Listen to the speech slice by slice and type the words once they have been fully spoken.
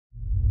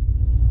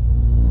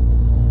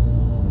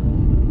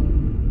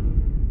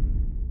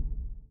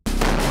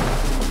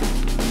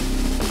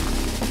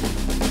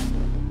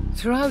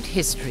Throughout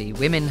history,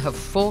 women have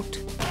fought,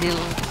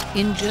 killed,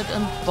 injured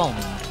and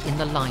bombed in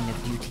the line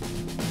of duty.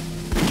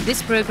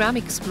 This programme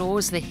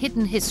explores the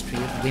hidden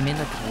history of women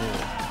at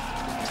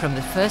war. From the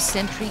 1st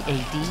century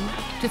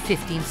AD to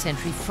 15th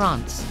century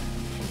France,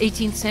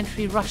 18th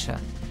century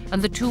Russia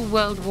and the 2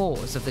 world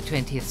wars of the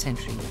 20th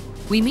century,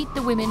 we meet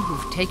the women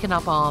who've taken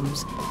up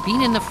arms,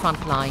 been in the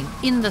front line,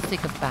 in the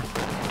thick of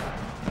battle.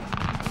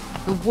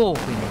 The war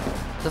women,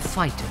 the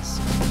fighters.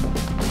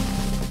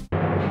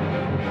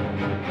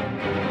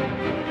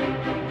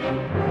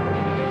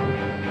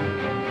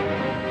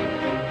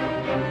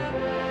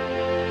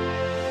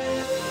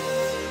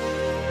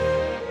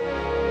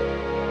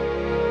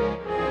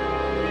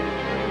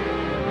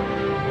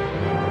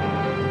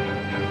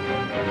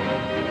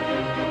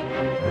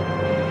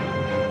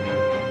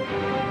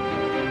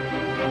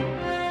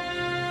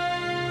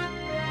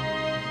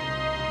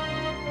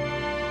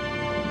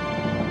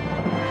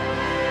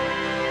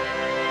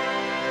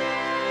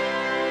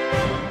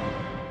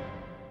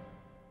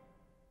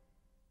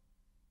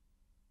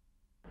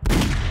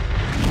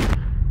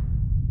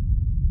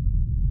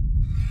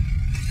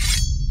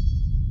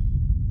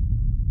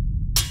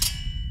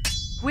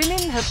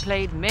 Women have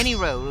played many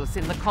roles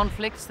in the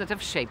conflicts that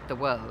have shaped the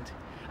world.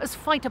 As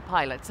fighter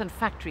pilots and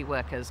factory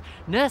workers,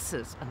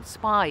 nurses and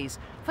spies,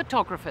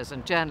 photographers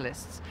and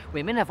journalists,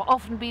 women have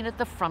often been at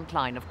the front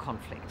line of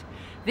conflict.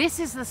 This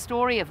is the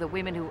story of the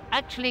women who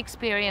actually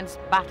experienced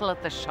battle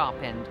at the sharp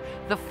end,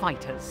 the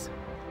fighters.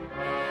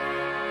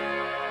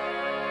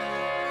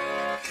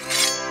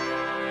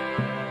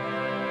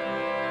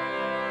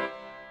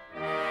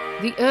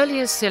 The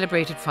earliest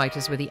celebrated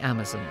fighters were the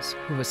Amazons,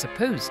 who were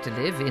supposed to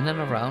live in and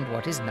around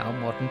what is now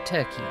modern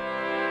Turkey.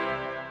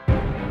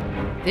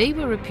 They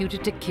were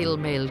reputed to kill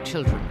male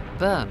children,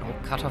 burn or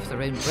cut off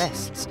their own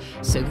breasts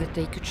so that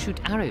they could shoot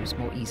arrows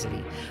more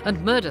easily,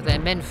 and murder their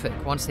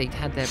menfolk once they'd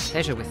had their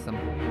pleasure with them.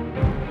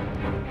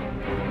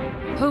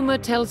 Homer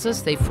tells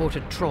us they fought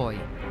at Troy,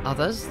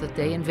 others that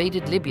they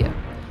invaded Libya,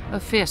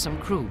 a fearsome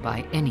crew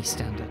by any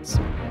standards.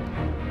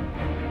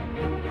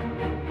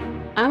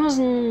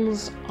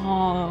 Amazons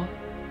are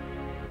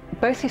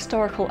both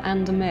historical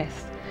and a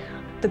myth.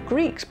 The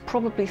Greeks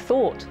probably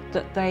thought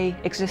that they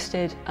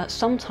existed at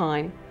some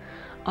time,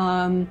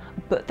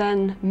 but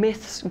then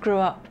myths grew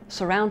up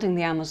surrounding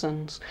the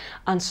Amazons,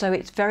 and so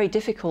it's very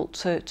difficult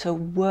to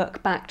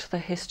work back to the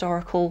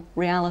historical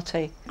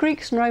reality.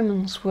 Greeks and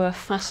Romans were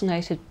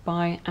fascinated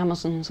by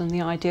Amazons and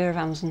the idea of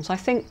Amazons, I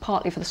think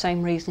partly for the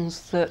same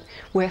reasons that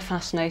we're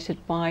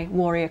fascinated by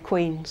warrior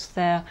queens.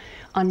 They're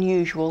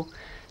unusual.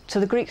 To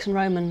the Greeks and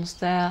Romans,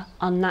 they're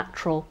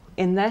unnatural.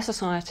 In their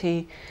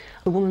society,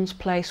 the woman's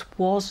place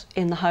was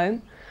in the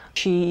home.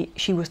 She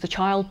was the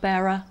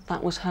childbearer,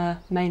 that was her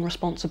main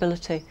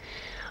responsibility.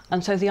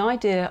 And so the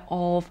idea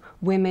of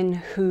women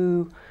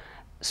who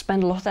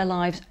spend a lot of their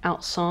lives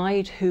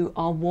outside, who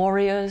are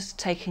warriors,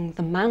 taking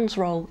the man's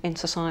role in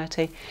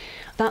society,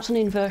 that's an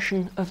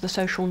inversion of the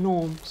social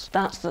norms.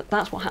 That's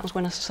what happens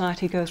when a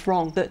society goes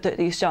wrong, that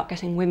you start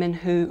getting women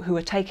who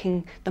are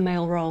taking the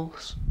male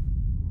roles.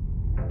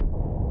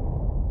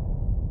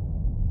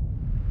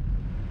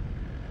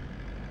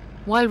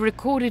 While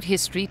recorded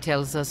history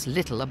tells us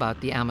little about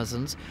the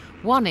Amazons,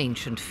 one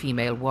ancient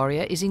female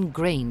warrior is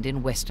ingrained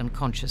in Western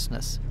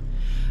consciousness.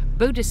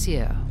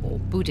 Boadicea, or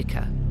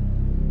Boudica.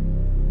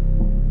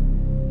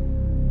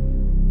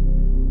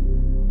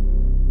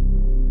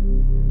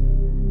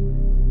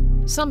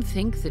 Some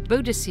think that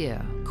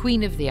Boadicea,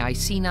 queen of the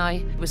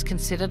Iceni, was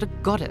considered a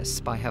goddess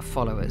by her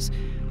followers,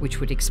 which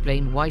would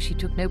explain why she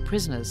took no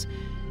prisoners,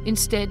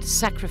 instead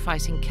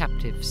sacrificing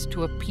captives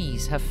to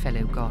appease her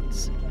fellow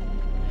gods.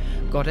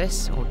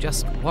 Goddess, or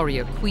just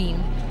warrior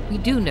queen, we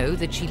do know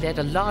that she led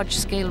a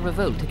large-scale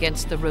revolt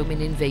against the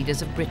Roman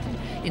invaders of Britain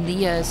in the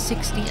years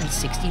 60 and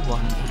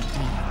 61 AD.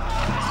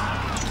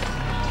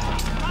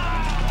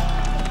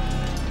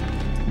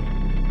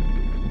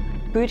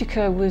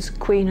 Boudica was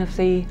queen of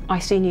the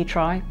Iceni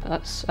tribe,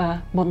 that's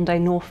modern-day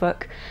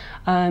Norfolk.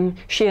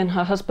 She and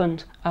her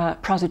husband,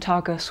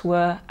 Prasutagus,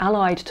 were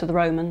allied to the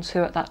Romans,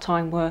 who at that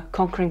time were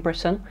conquering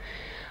Britain.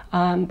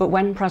 But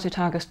when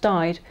Prasutagus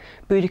died,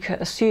 Boudica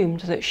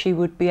assumed that she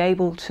would be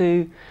able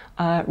to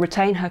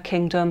retain her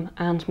kingdom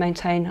and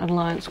maintain an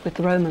alliance with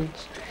the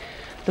Romans.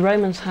 The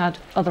Romans had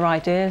other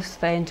ideas.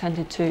 They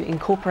intended to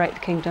incorporate the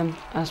kingdom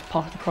as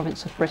part of the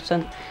province of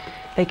Britain.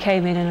 They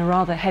came in a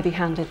rather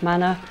heavy-handed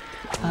manner.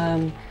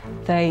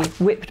 They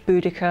whipped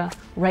Boudica,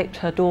 raped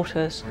her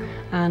daughters,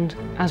 and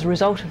as a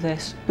result of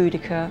this,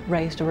 Boudica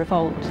raised a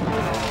revolt.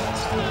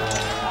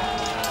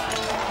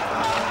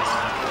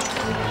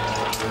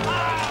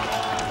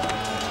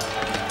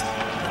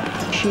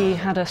 She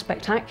had a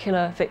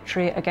spectacular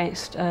victory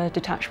against a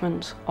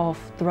detachment of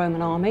the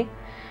Roman army,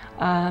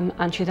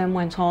 and she then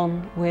went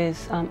on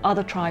with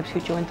other tribes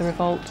who joined the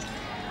revolt,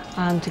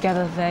 and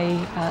together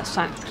they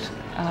sacked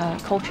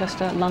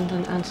Colchester,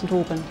 London and St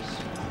Albans.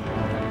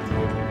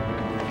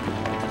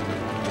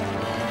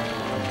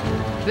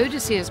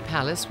 Boadicea's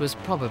palace was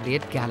probably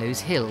at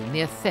Gallows Hill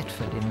near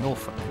Thetford in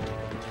Norfolk.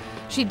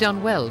 She'd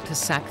done well to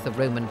sack the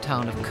Roman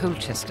town of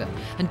Colchester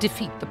and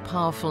defeat the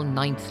powerful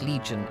 9th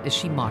Legion as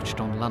she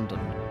marched on London.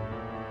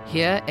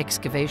 Here,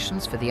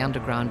 excavations for the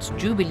Underground's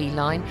Jubilee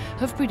line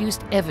have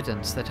produced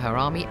evidence that her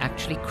army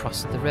actually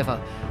crossed the river,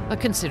 a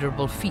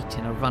considerable feat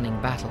in a running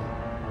battle.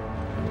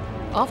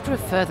 After a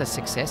further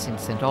success in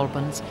St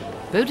Albans,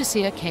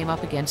 Boadicea came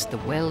up against the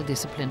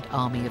well-disciplined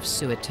army of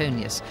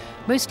Suetonius,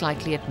 most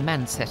likely at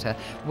Mancetter,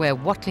 where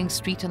Watling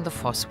Street and the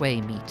Fosse Way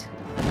meet.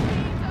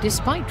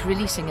 Despite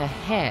releasing a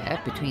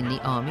hair between the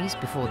armies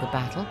before the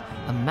battle,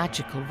 a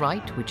magical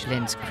rite which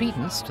lends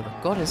credence to the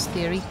goddess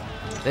theory,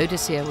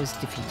 Boadicea was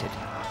defeated.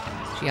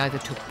 She either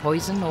took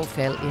poison or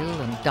fell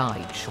ill and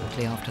died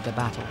shortly after the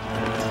battle.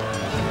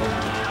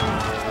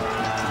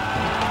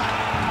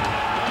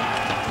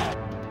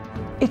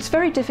 It's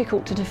very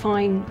difficult to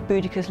define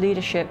Boudicca's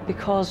leadership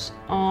because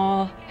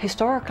our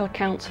historical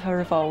accounts of her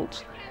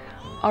revolt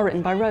are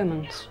written by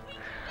Romans.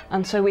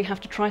 And so we have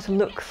to try to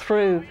look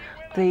through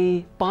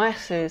the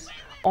biases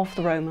of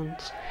the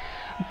Romans.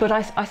 But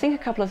I think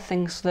a couple of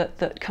things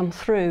that come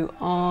through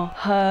are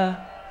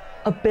her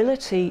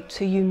ability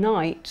to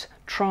unite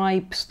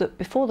tribes that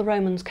before the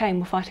Romans came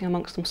were fighting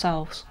amongst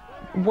themselves.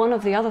 One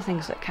of the other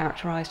things that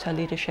characterised her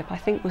leadership, I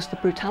think, was the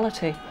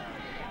brutality.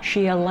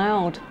 She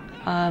allowed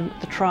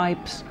the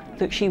tribes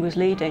that she was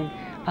leading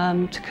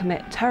to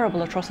commit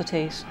terrible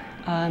atrocities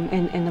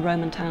in the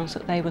Roman towns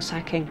that they were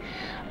sacking.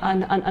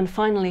 And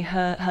finally,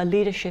 her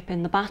leadership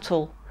in the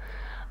battle.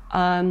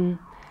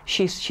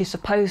 She's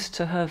supposed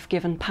to have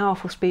given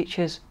powerful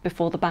speeches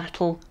before the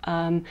battle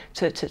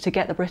to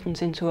get the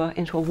Britons into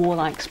a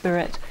warlike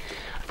spirit,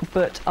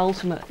 but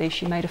ultimately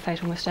she made a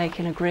fatal mistake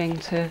in agreeing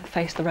to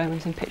face the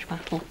Romans in pitched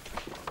battle.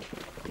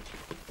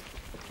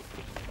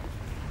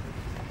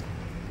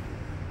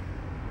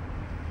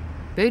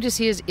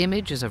 Boadicea's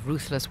image as a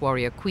ruthless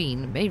warrior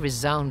queen may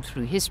resound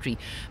through history,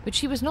 but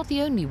she was not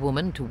the only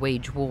woman to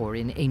wage war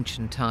in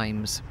ancient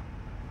times.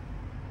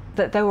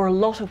 That there were a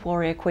lot of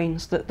warrior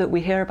queens that we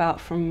hear about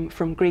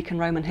from Greek and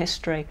Roman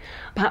history.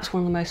 Perhaps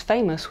one of the most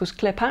famous was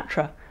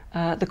Cleopatra,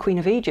 the Queen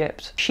of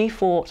Egypt. She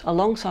fought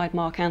alongside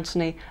Mark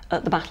Antony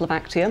at the Battle of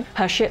Actium.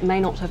 Her ship may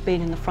not have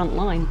been in the front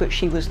line, but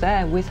she was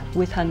there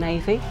with her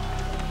navy.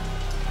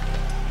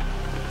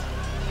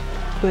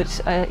 But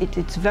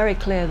it's very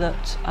clear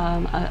that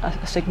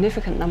a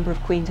significant number of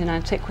queens in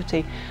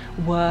antiquity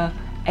were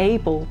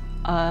able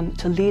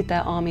to lead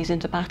their armies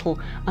into battle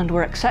and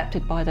were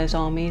accepted by those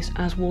armies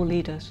as war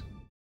leaders.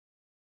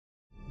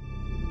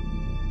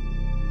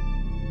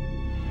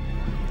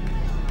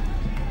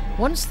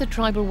 Once the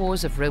tribal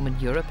wars of Roman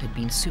Europe had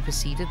been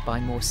superseded by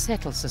more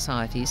settled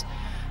societies,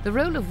 the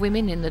role of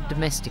women in the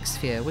domestic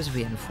sphere was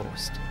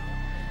reinforced.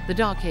 The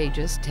Dark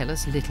Ages tell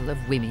us little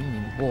of women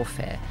in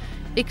warfare,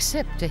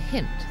 except a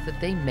hint that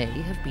they may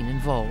have been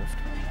involved.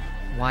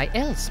 Why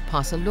else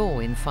pass a law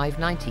in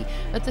 590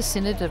 at the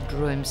Synod of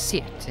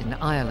Dromsiet in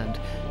Ireland,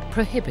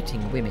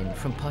 prohibiting women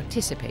from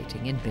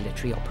participating in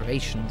military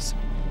operations?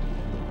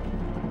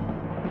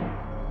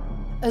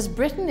 As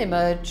Britain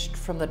emerged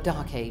from the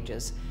Dark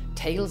Ages,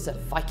 tales of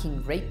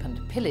Viking rape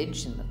and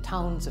pillage in the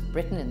towns of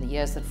Britain in the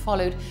years that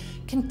followed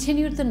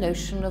continued the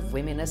notion of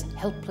women as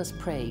helpless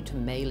prey to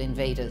male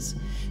invaders.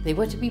 They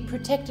were to be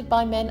protected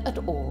by men at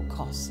all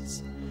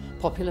costs.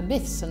 Popular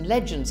myths and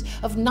legends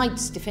of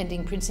knights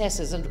defending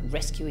princesses and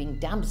rescuing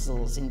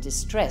damsels in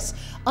distress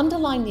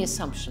underline the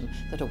assumption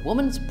that a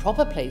woman's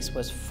proper place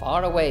was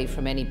far away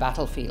from any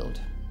battlefield.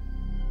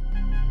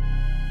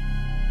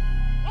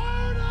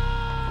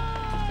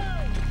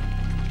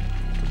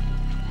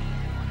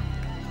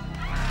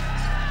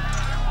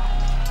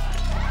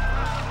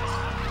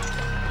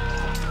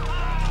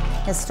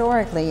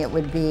 Historically, it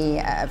would be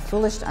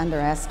foolish to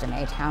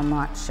underestimate how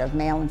much of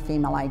male and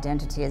female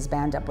identity is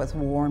bound up with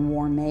war and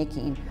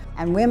war-making.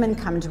 And women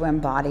come to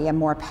embody a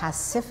more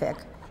pacific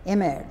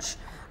image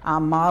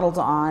modeled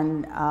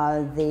on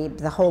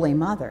the Holy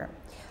Mother,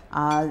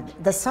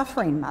 the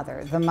suffering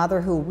mother, the mother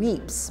who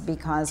weeps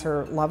because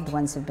her loved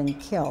ones have been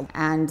killed.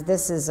 And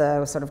this is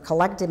a sort of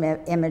collective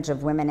image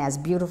of women as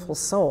beautiful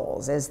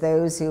souls, as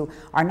those who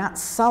are not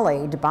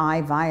sullied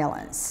by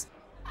violence.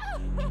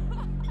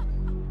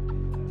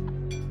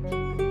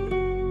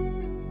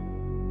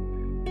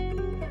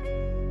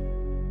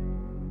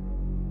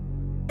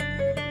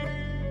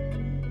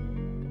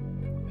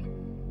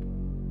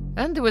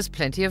 And there was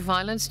plenty of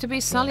violence to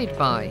be sullied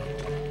by.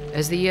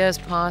 As the years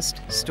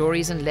passed,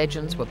 stories and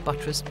legends were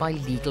buttressed by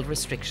legal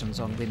restrictions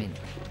on women.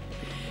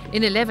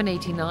 In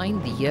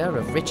 1189, the year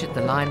of Richard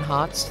the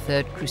Lionheart's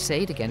Third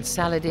Crusade against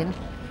Saladin,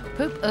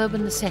 Pope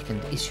Urban II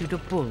issued a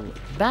bull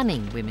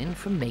banning women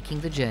from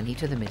making the journey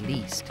to the Middle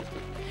East.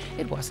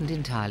 It wasn't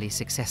entirely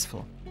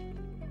successful.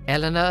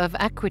 Eleanor of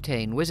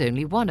Aquitaine was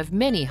only one of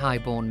many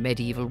high-born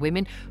medieval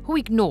women who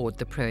ignored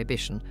the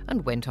prohibition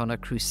and went on a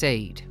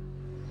crusade.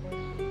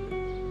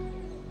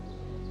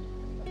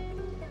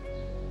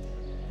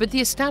 But the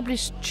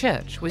established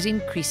church was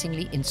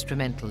increasingly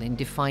instrumental in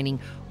defining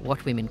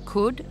what women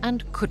could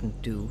and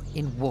couldn't do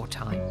in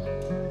wartime.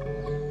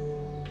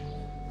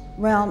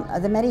 Well,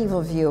 the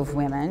medieval view of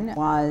women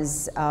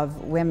was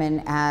of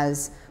women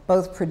as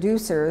both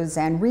producers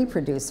and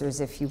reproducers,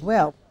 if you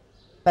will.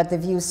 But the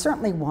view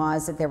certainly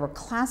was that there were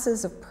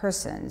classes of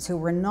persons who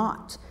were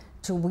not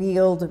to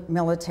wield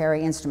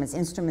military instruments,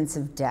 instruments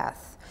of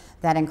death.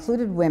 That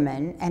included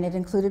women, and it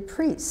included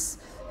priests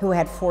who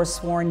had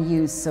forsworn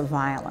use of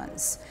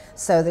violence.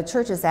 So the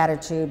church's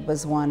attitude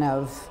was one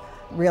of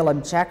real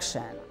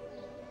objection.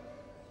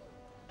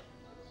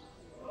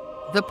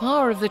 The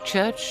power of the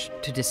church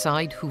to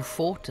decide who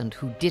fought and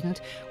who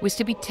didn't was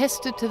to be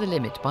tested to the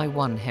limit by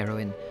one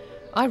heroine.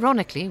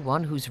 Ironically,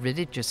 one whose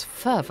religious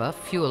fervour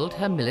fueled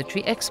her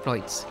military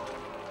exploits.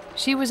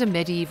 She was a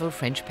medieval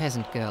French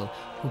peasant girl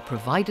who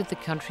provided the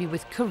country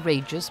with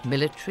courageous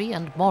military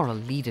and moral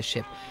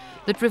leadership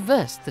that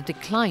reversed the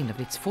decline of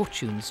its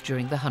fortunes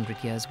during the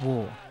 100 Years'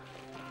 War.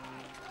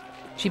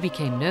 She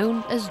became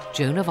known as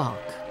Joan of Arc.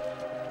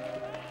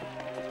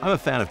 I'm a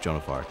fan of Joan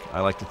of Arc. I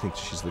like to think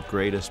she's the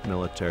greatest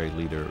military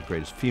leader,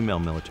 greatest female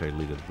military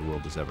leader that the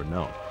world has ever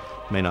known.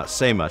 May not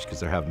say much because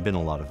there haven't been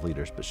a lot of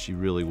leaders, but she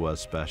really was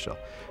special.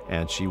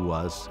 And she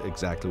was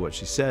exactly what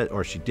she said,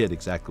 or she did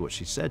exactly what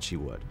she said she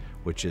would,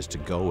 which is to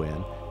go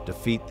in,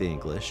 defeat the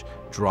English,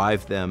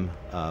 drive them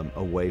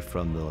away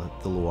from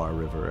the Loire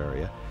River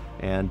area,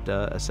 and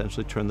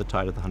essentially turn the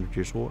tide of the 100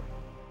 Years' War.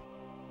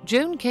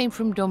 Joan came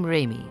from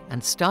Domremy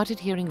and started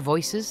hearing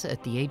voices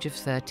at the age of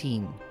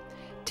 13,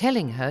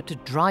 telling her to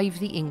drive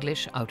the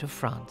English out of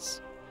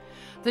France.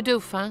 The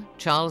Dauphin,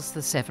 Charles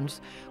VII,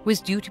 was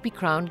due to be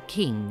crowned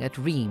king at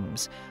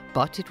Rheims,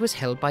 but it was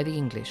held by the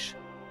English.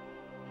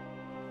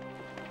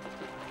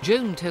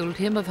 Joan told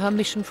him of her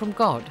mission from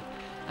God,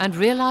 and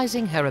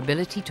realizing her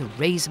ability to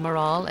raise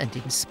morale and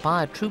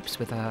inspire troops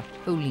with her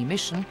holy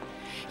mission,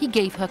 he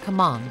gave her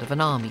command of an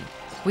army,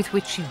 with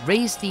which she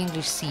raised the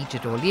English siege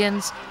at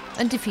Orleans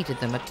and defeated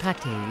them at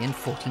Patay in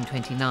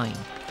 1429,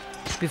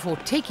 before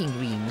taking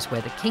Rheims,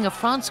 where the King of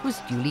France was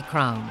duly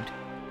crowned.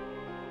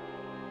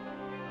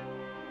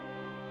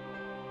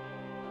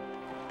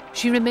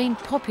 She remained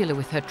popular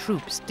with her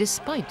troops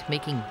despite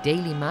making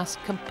daily mass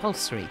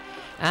compulsory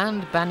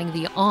and banning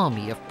the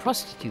army of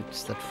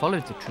prostitutes that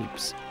followed the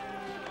troops.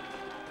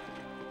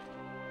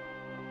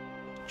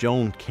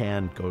 Joan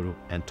can go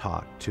and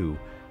talk to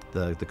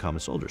the common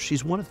soldier.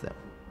 She's one of them.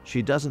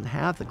 She doesn't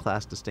have the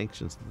class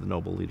distinctions that the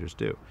noble leaders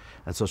do.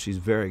 And so she's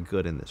very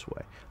good in this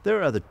way. There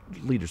are other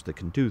leaders that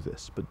can do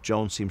this, but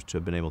Joan seems to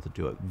have been able to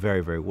do it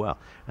very, very well.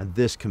 And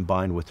this,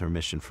 combined with her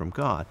mission from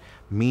God,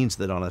 means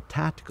that on a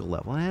tactical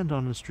level and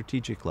on a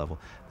strategic level,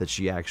 that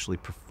she actually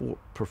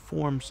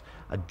performs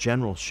a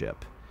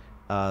generalship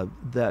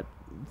that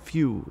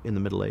few in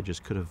the Middle Ages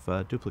could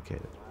have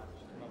duplicated.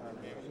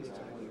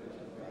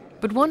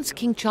 But once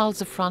King Charles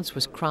of France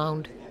was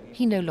crowned,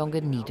 he no longer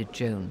needed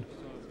Joan,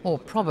 or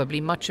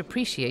probably much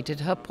appreciated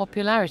her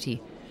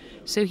popularity,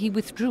 so he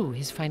withdrew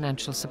his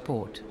financial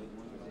support.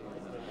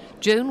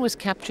 Joan was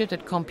captured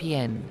at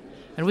Compiègne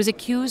and was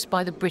accused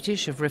by the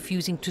British of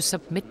refusing to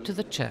submit to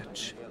the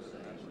church.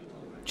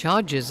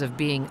 Charges of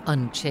being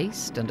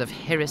unchaste and of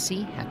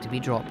heresy had to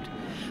be dropped,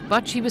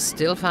 but she was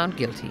still found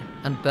guilty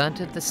and burnt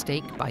at the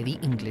stake by the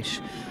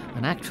English,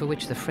 an act for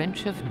which the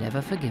French have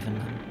never forgiven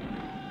them.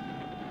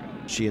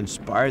 She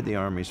inspired the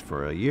armies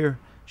for a year,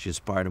 she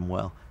inspired them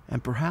well,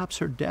 and perhaps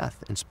her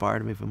death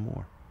inspired him even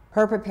more.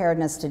 Her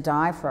preparedness to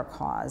die for a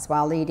cause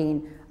while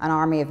leading an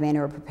army of men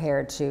who were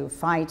prepared to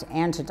fight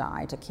and to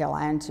die, to kill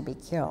and to be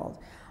killed,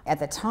 at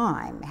the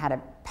time had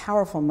a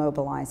powerful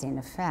mobilizing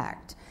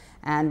effect.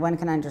 And one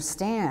can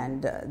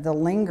understand the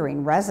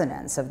lingering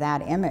resonance of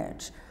that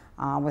image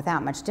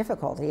without much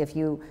difficulty if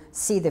you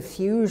see the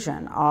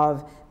fusion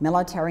of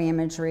military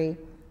imagery,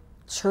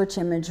 church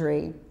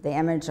imagery, the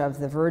image of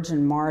the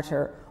Virgin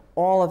Martyr,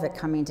 all of it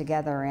coming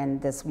together in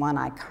this one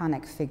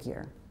iconic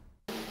figure.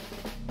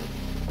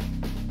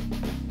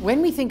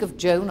 When we think of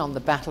Joan on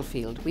the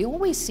battlefield, we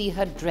always see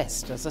her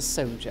dressed as a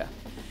soldier.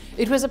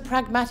 It was a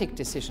pragmatic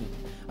decision,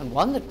 and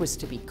one that was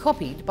to be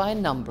copied by a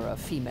number of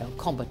female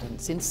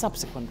combatants in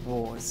subsequent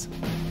wars.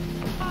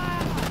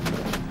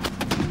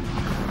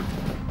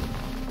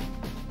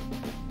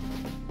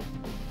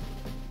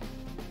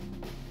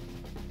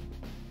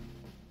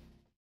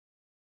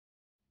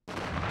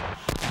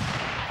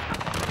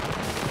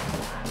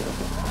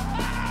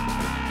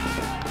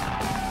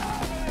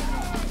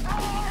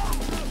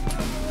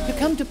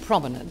 To come to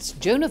prominence,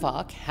 Joan of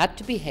Arc had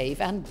to behave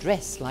and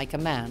dress like a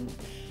man.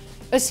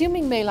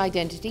 Assuming male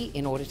identity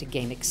in order to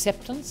gain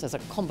acceptance as a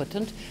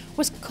combatant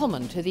was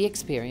common to the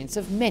experience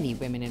of many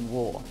women in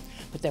war,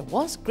 but there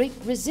was great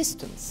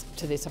resistance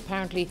to this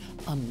apparently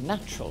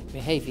unnatural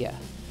behavior.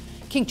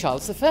 King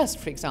Charles I,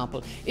 for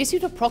example,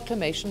 issued a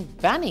proclamation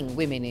banning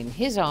women in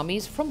his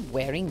armies from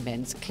wearing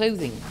men's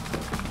clothing.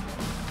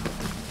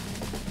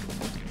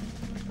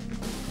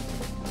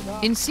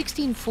 In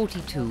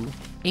 1642,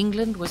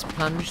 England was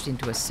plunged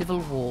into a civil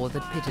war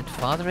that pitted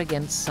father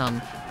against son,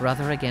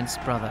 brother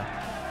against brother,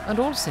 and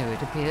also,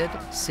 it appeared,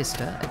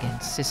 sister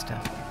against sister.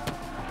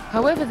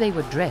 However they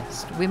were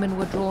dressed, women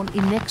were drawn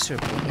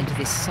inexorably into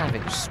this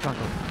savage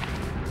struggle.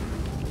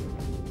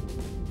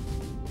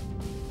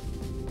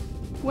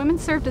 Women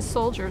served as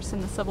soldiers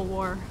in the Civil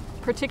War.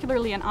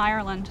 Particularly in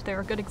Ireland, there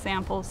are good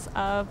examples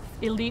of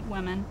elite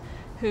women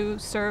who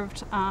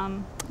served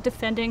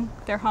defending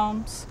their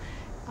homes.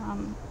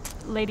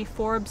 Lady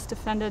Forbes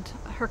defended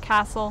her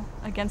castle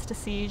against a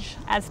siege,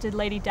 as did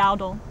Lady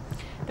Dowdall.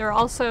 There are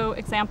also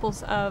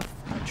examples of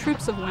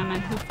troops of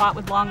women who fought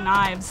with long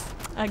knives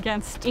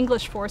against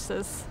English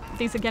forces.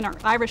 These again are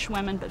Irish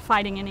women, but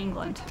fighting in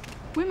England.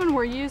 Women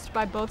were used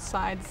by both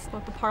sides,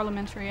 both the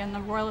parliamentary and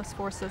the royalist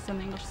forces in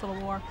the English Civil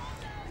War.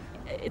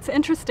 It's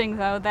interesting,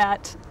 though,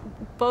 that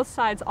both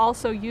sides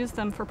also used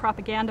them for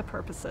propaganda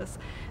purposes.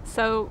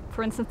 So,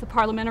 for instance, the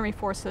parliamentary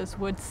forces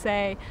would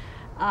say,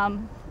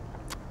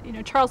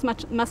 Charles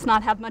must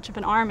not have much of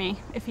an army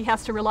if he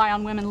has to rely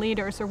on women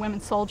leaders or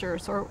women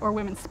soldiers or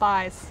women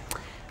spies.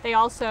 They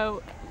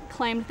also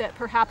claimed that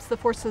perhaps the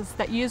forces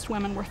that used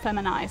women were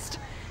feminized.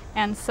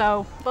 And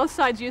so both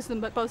sides used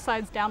them, but both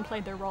sides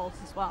downplayed their roles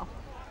as well.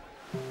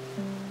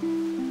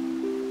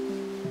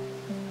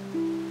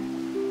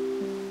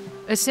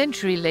 A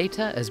century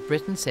later, as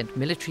Britain sent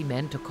military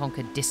men to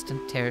conquer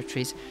distant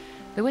territories,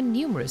 there were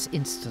numerous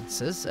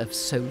instances of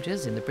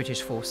soldiers in the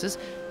British forces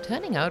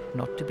turning out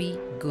not to be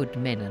good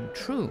men and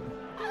true.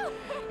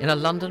 In a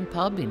London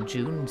pub in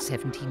June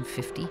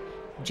 1750,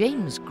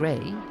 James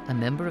Gray, a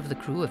member of the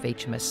crew of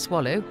HMS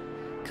Swallow,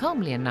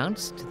 calmly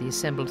announced to the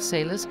assembled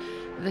sailors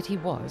that he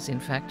was, in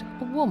fact,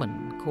 a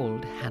woman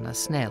called Hannah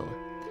Snell.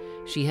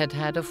 She had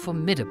had a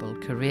formidable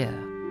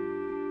career.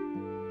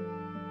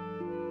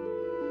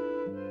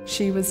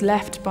 She was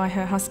left by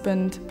her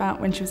husband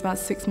when she was about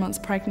 6 months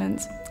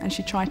pregnant, and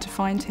she tried to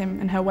find him,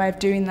 and her way of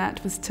doing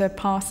that was to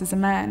pass as a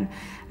man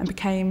and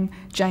became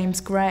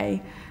James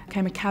Gray,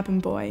 became a cabin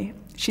boy.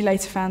 She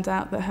later found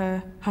out that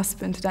her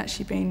husband had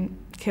actually been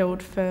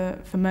killed for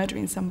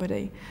murdering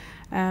somebody,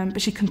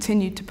 but she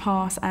continued to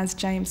pass as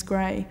James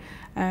Gray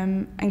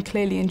and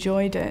clearly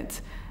enjoyed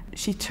it.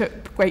 She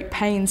took great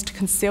pains to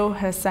conceal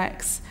her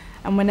sex,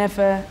 and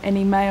whenever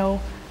any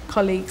male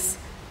colleagues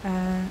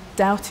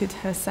doubted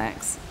her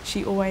sex,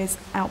 she always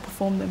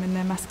outperformed them in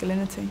their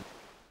masculinity.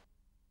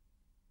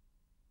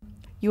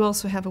 You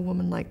also have a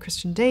woman like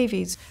Christian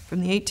Davies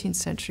from the 18th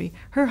century.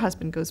 Her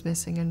husband goes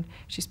missing and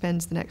she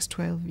spends the next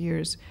 12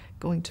 years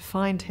going to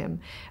find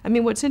him. I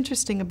mean, what's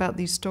interesting about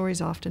these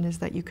stories often is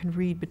that you can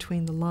read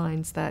between the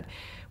lines that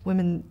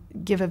women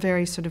give a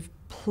very sort of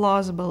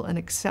plausible and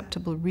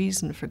acceptable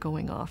reason for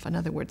going off. In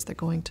other words, they're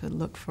going to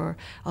look for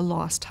a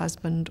lost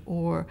husband,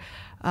 or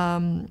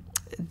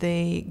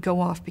they go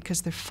off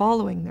because they're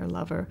following their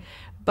lover.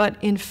 But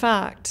in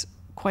fact,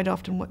 quite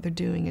often what they're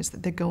doing is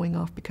that they're going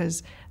off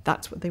because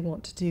that's what they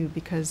want to do,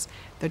 because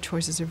their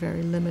choices are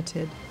very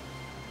limited.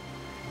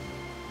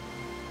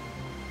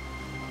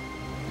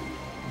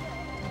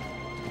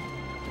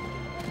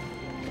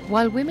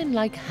 While women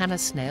like Hannah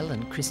Snell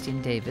and Christian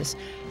Davis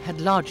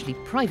had largely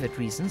private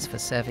reasons for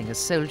serving as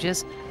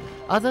soldiers,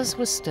 others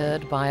were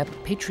stirred by a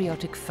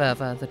patriotic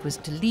fervour that was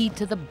to lead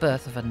to the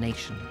birth of a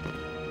nation.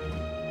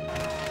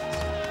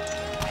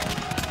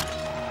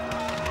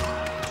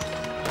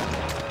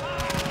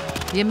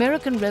 The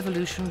American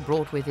Revolution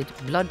brought with it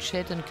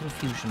bloodshed and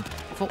confusion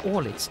for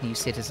all its new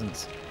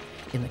citizens.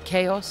 In the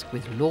chaos,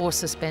 with law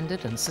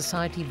suspended and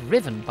society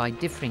riven by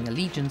differing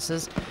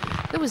allegiances,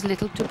 there was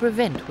little to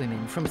prevent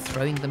women from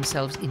throwing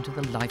themselves into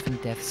the life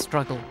and death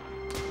struggle.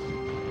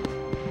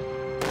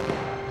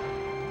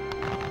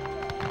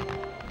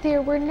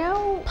 There were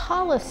no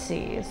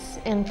policies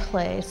in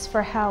place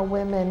for how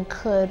women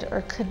could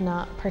or could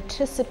not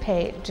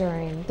participate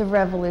during the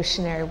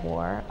Revolutionary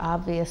War.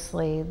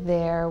 Obviously,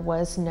 there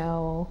was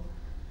no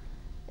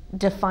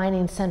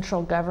defining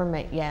central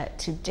government yet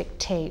to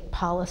dictate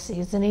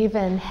policies, and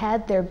even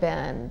had there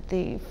been,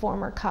 the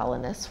former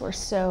colonists were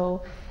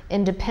so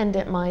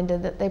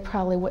independent-minded that they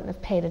probably wouldn't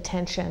have paid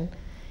attention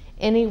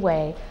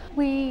anyway.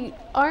 We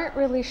aren't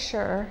really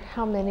sure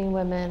how many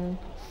women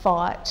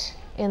fought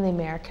in the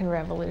American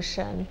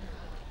Revolution.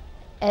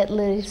 At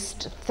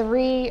least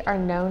 3 are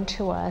known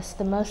to us.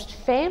 The most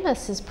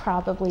famous is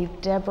probably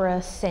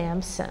Deborah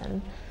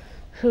Sampson,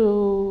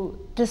 who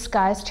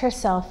disguised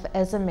herself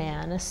as a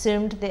man,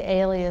 assumed the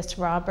alias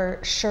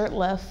Robert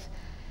Shirtliff,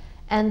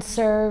 and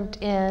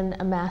served in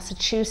a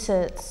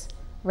Massachusetts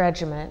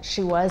regiment.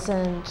 She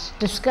wasn't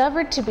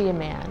discovered to be a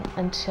man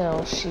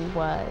until she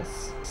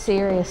was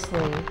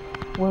seriously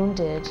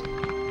wounded.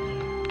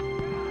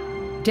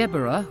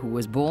 Deborah, who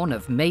was born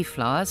of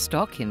Mayflower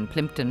stock in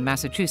Plimpton,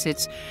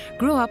 Massachusetts,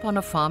 grew up on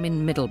a farm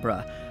in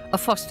Middleborough, a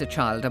foster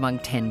child among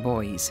 10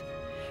 boys.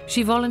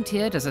 She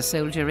volunteered as a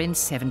soldier in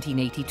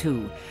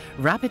 1782,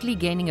 rapidly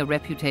gaining a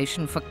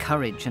reputation for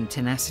courage and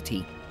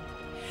tenacity.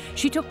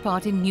 She took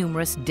part in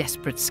numerous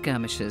desperate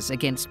skirmishes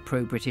against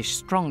pro-British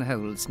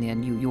strongholds near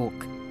New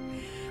York.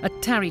 At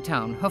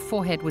Tarrytown, her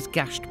forehead was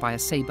gashed by a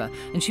sabre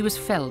and she was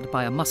felled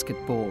by a musket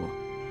ball.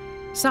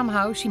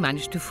 Somehow she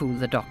managed to fool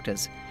the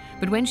doctors,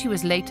 but when she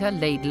was later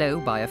laid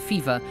low by a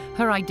fever,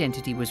 her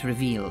identity was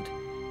revealed.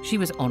 She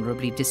was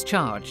honourably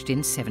discharged in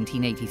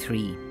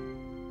 1783.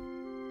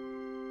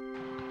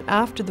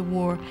 After the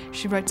war,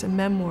 she writes a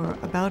memoir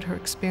about her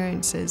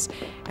experiences,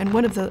 and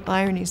one of the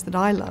ironies that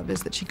I love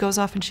is that she goes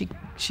off and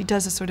she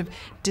does a sort of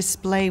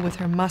display with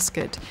her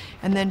musket,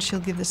 and then she'll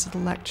give this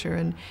little lecture,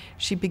 and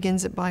she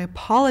begins it by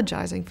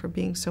apologizing for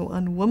being so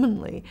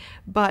unwomanly.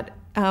 But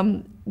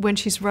when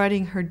she's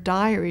writing her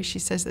diary, she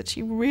says that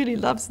she really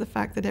loves the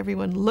fact that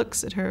everyone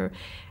looks at her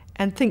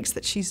and thinks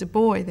that she's a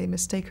boy. They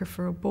mistake her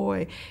for a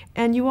boy.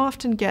 And you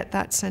often get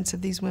that sense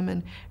of these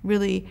women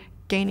really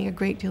gaining a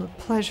great deal of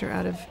pleasure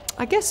out of,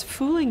 I guess,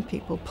 fooling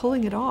people,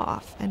 pulling it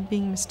off, and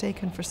being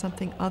mistaken for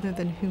something other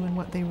than who and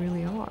what they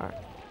really are.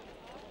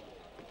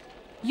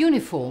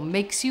 Uniform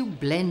makes you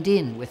blend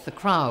in with the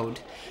crowd,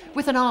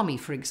 with an army,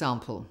 for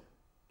example.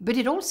 But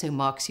it also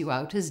marks you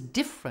out as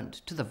different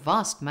to the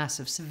vast mass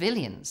of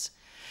civilians.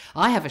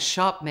 I have a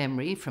sharp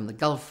memory from the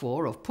Gulf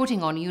War of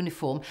putting on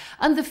uniform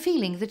and the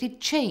feeling that it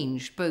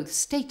changed both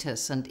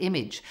status and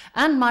image,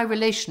 and my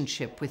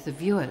relationship with the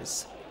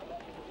viewers.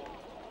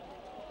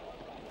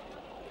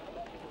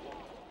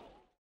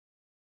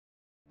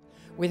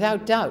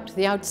 Without doubt,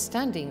 the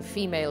outstanding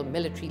female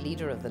military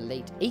leader of the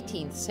late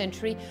 18th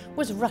century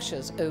was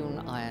Russia's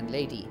own Iron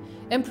Lady,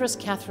 Empress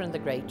Catherine the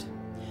Great.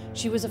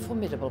 She was a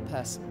formidable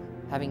person.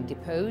 Having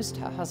deposed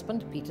her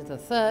husband, Peter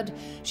III,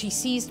 she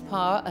seized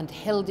power and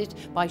held it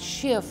by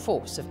sheer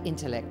force of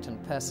intellect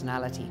and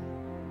personality.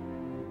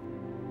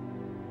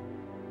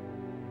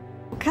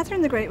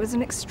 Catherine the Great was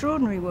an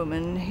extraordinary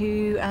woman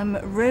who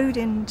rode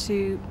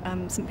into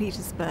St.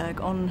 Petersburg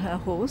on her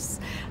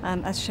horse,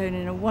 as shown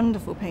in a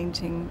wonderful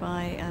painting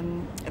by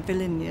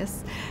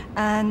Vilnius.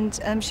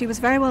 And she was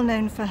very well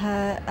known for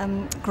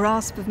her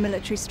grasp of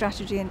military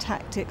strategy and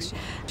tactics.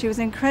 She was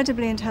an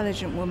incredibly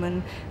intelligent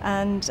woman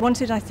and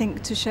wanted, I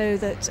think, to show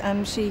that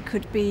she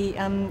could be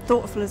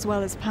thoughtful as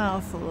well as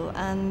powerful,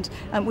 and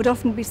would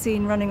often be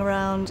seen running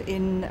around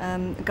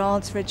in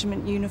Guards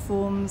Regiment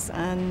uniforms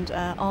and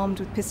armed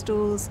with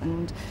pistols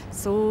and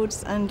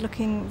swords, and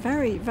looking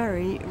very,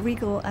 very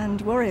regal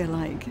and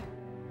warrior-like.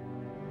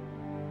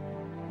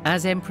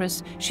 As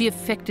Empress, she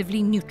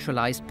effectively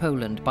neutralized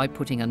Poland by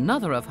putting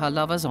another of her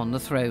lovers on the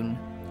throne.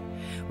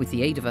 With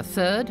the aid of a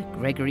third,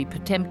 Gregory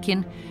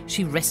Potemkin,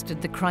 she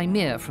wrested the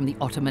Crimea from the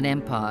Ottoman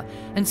Empire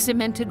and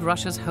cemented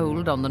Russia's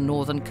hold on the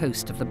northern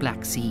coast of the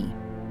Black Sea.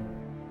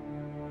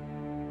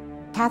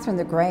 Catherine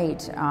the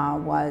Great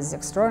was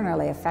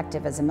extraordinarily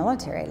effective as a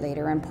military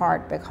leader, in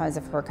part because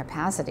of her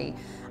capacity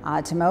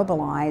to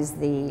mobilize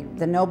the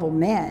noble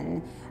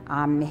men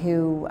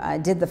who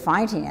did the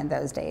fighting in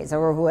those days,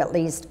 or who at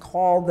least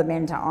called the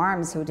men to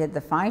arms who did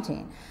the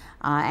fighting.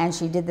 And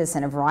she did this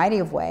in a variety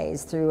of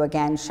ways, through,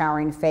 again,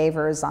 showering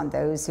favors on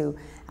those who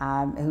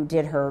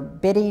did her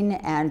bidding,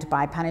 and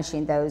by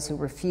punishing those who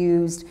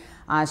refused.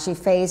 She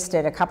faced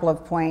at a couple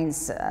of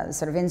points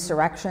sort of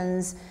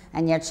insurrections,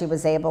 and yet she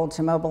was able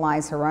to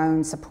mobilize her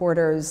own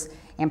supporters,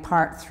 in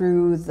part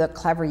through the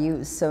clever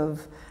use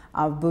of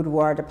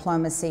boudoir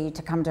diplomacy,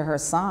 to come to her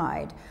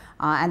side.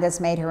 And this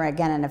made her,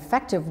 again, an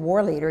effective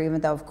war leader, even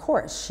though, of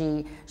course,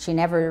 she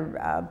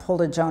never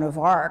pulled a Joan of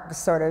Arc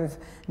sort of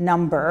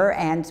number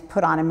and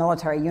put on a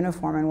military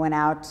uniform and went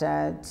out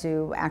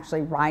to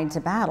actually ride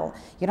to battle.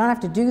 You don't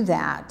have to do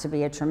that to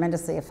be a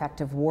tremendously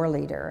effective war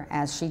leader,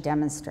 as she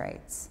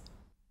demonstrates.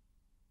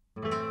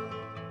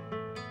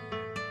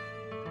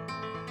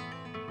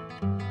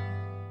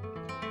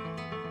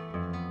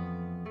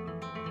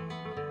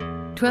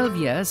 12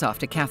 years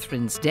after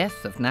Catherine's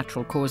death of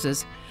natural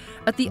causes,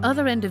 at the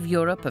other end of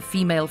Europe, a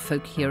female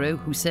folk hero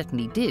who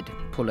certainly did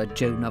pull a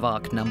Joan of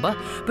Arc number,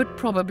 but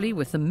probably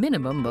with the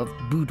minimum of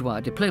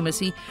boudoir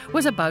diplomacy,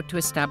 was about to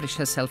establish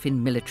herself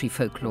in military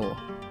folklore.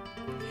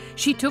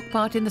 She took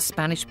part in the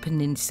Spanish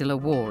Peninsular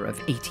War of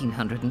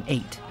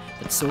 1808,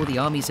 that saw the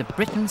armies of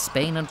Britain,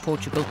 Spain and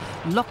Portugal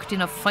locked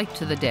in a fight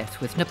to the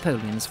death with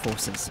Napoleon's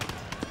forces.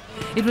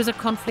 It was a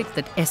conflict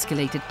that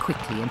escalated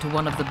quickly into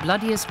one of the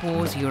bloodiest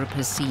wars Europe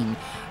has seen,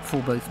 for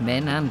both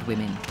men and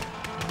women.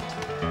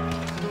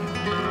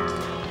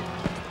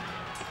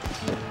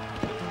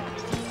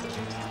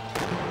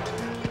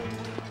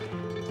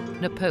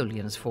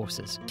 Napoleon's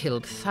forces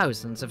killed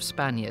thousands of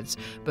Spaniards,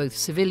 both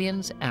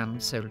civilians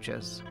and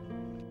soldiers.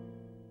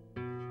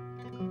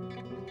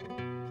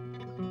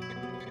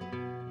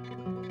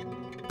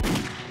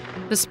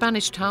 The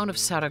Spanish town of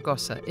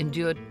Saragossa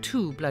endured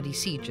 2 bloody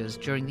sieges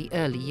during the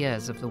early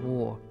years of the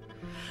war.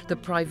 The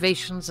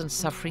privations and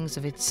sufferings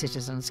of its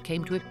citizens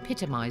came to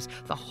epitomize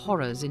the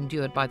horrors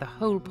endured by the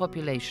whole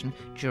population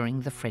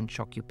during the French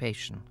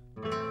occupation.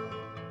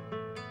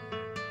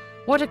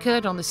 What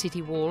occurred on the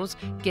city walls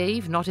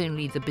gave not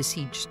only the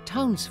besieged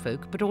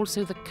townsfolk, but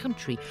also the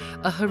country,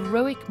 a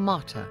heroic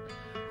martyr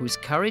whose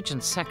courage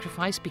and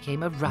sacrifice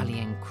became a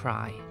rallying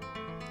cry.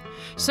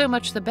 So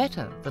much the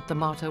better that the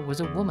martyr was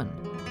a woman,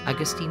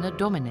 Agustina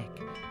Dominic,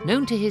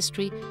 known to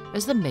history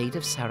as the Maid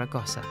of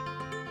Saragossa.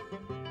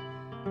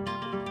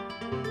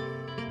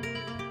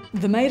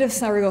 The Maid of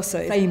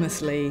Saragossa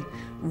famously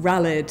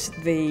rallied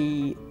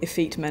the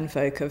effete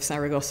menfolk of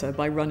Saragossa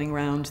by running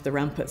round the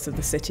ramparts of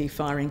the city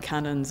firing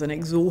cannons and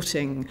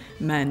exhorting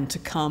men to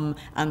come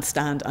and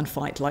stand and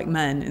fight like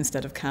men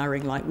instead of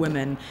cowering like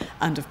women.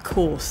 And of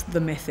course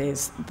the myth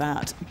is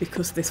that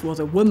because this was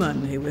a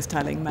woman who was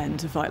telling men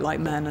to fight like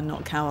men and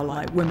not cower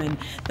like women,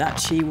 that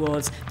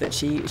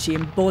she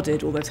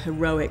embodied all those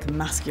heroic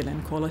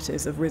masculine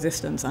qualities of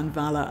resistance and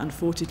valour and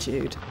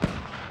fortitude.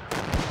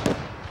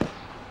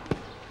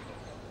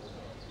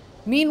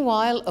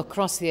 Meanwhile,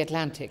 across the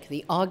Atlantic,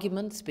 the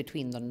arguments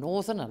between the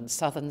northern and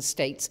southern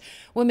states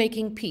were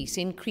making peace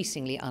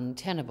increasingly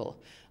untenable,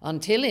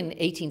 until in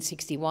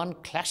 1861,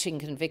 clashing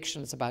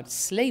convictions about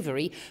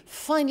slavery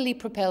finally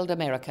propelled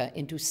America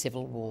into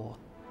civil war.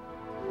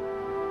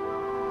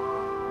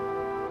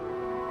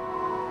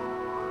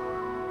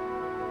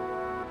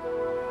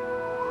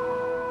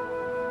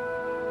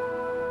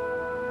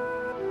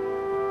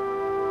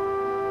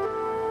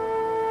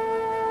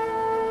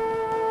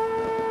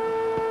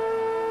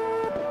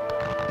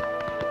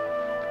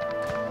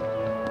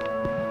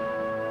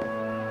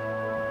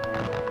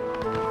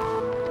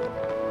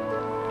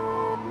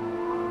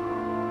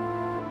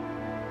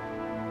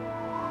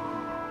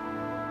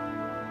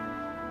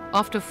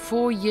 After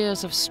 4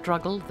 years of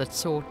struggle that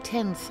saw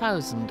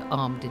 10,000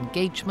 armed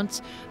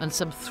engagements and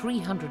some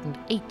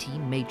 380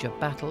 major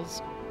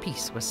battles,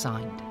 peace was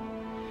signed.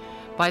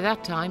 By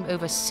that time,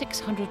 over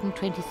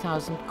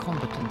 620,000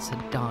 combatants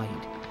had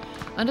died,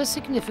 and a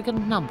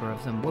significant number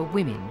of them were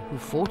women who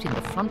fought in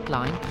the front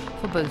line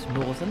for both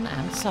northern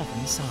and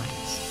southern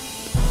sides.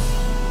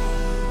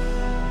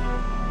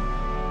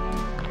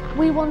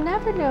 We will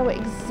never know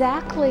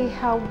exactly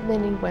how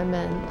many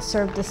women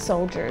served as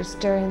soldiers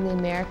during the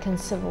American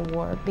Civil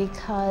War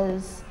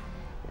because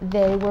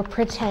they were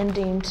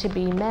pretending to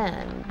be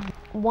men.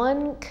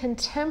 One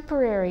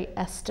contemporary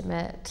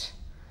estimate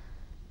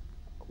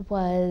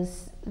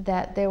was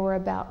that there were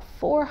about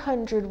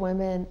 400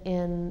 women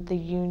in the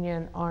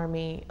Union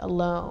Army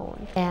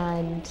alone,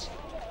 and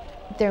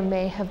there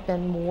may have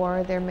been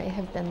more, there may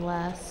have been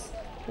less.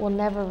 We'll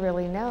never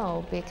really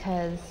know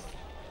because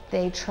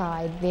they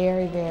tried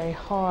very, very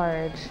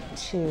hard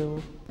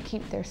to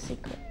keep their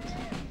secret.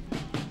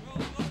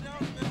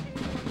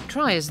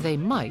 Try as they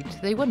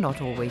might, they were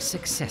not always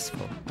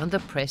successful, and the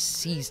press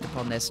seized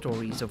upon their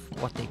stories of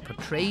what they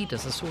portrayed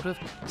as a sort of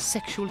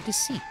sexual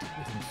deceit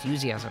with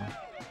enthusiasm.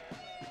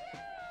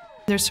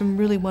 There's some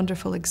really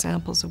wonderful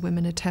examples of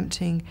women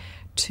attempting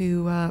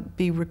to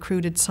be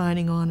recruited,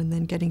 signing on, and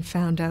then getting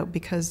found out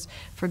because,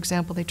 for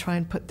example, they try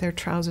and put their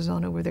trousers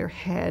on over their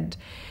head.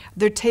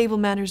 Their table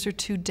manners are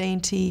too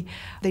dainty.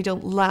 They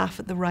don't laugh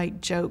at the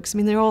right jokes. I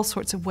mean, there are all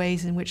sorts of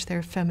ways in which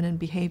their feminine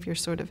behavior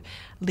sort of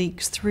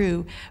leaks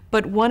through.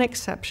 But one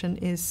exception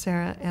is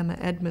Sarah Emma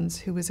Edmonds,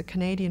 who was a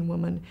Canadian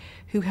woman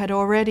who had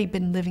already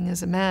been living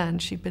as a man.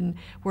 She'd been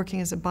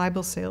working as a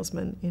Bible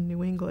salesman in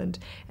New England,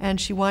 and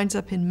she winds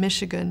up in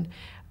Michigan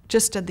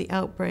just at the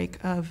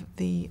outbreak of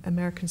the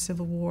American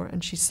Civil War,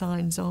 and she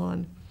signs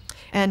on.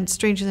 And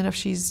strangely enough,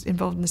 she's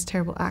involved in this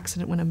terrible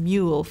accident when a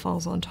mule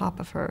falls on top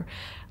of her.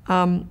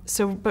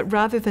 But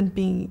rather than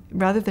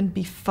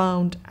be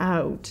found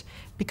out,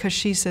 because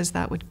she says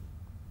that would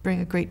bring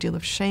a great deal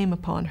of shame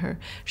upon her,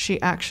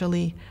 she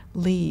actually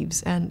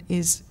leaves and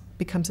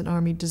becomes an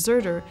army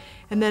deserter.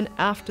 And then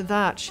after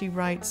that, she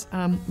writes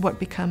what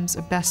becomes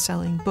a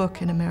best-selling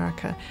book in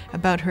America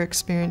about her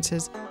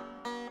experiences.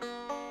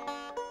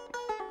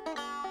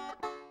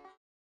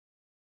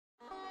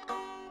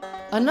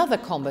 Another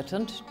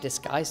combatant,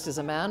 disguised as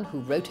a man who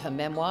wrote her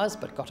memoirs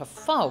but got a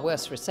far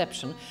worse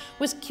reception,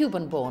 was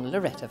Cuban-born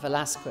Loretta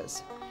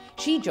Velasquez.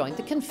 She joined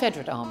the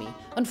Confederate Army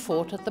and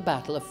fought at the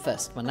Battle of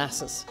First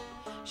Manassas.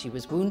 She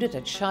was wounded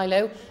at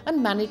Shiloh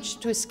and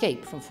managed to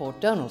escape from Fort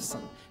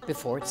Donelson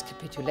before its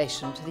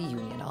capitulation to the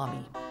Union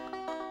Army.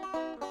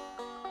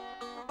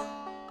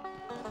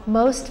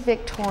 Most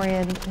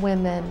Victorian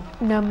women,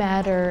 no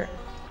matter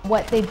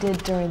what they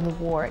did during the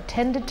war,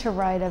 tended to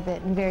write of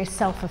it in very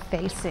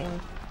self-effacing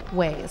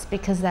ways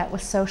because that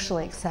was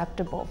socially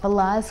acceptable.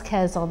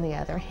 Velázquez, on the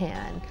other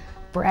hand,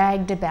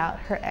 bragged about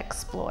her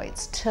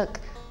exploits,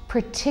 took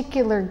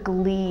particular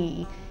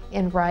glee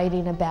in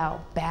writing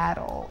about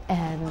battle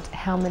and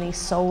how many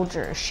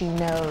soldiers she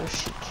knows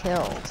she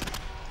killed.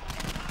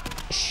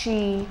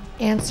 She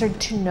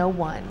answered to no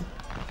one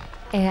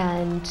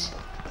and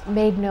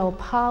made no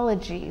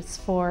apologies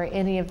for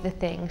any of the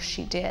things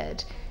she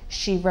did.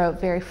 She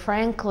wrote very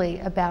frankly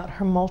about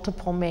her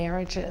multiple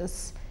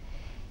marriages.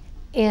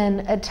 In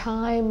a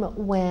time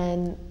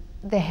when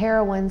the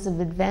heroines of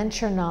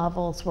adventure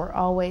novels were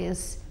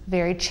always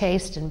very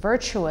chaste and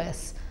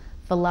virtuous,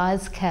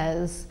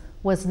 Velázquez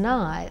was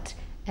not,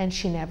 and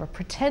she never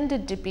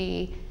pretended to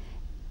be.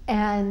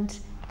 And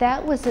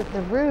that was at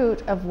the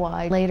root of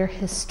why later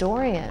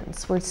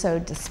historians were so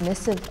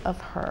dismissive of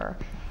her,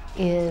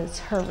 is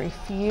her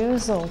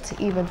refusal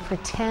to even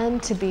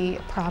pretend to be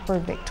a proper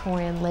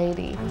Victorian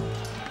lady.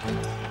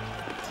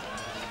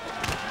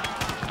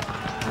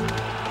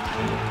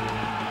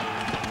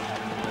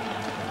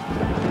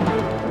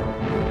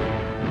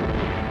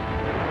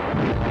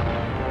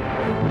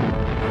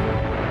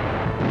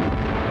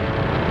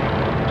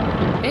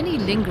 any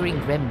lingering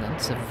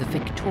remnants of the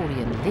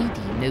Victorian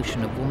lady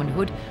notion of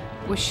womanhood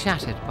were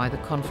shattered by the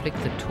conflict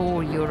that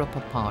tore Europe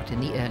apart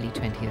in the early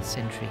 20th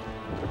century.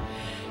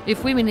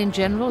 If women in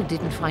general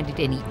didn't find it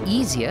any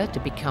easier to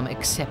become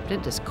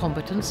accepted as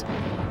combatants,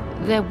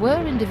 there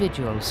were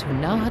individuals who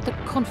now had the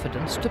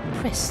confidence to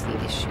press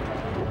the issue.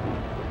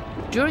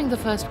 During the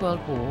First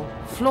World War,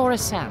 Flora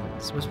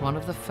Sands was one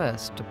of the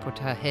first to put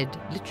her head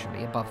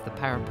literally above the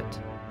parapet.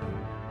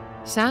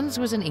 Sands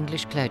was an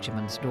English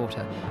clergyman's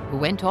daughter who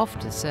went off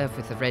to serve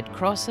with the Red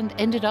Cross and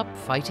ended up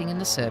fighting in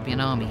the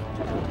Serbian army.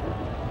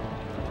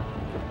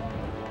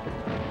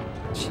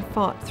 She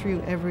fought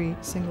through every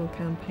single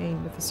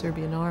campaign with the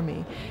Serbian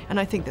army, and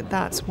I think that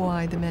that's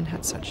why the men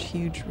had such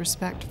huge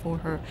respect for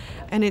her.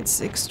 And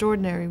it's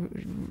extraordinary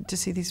to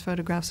see these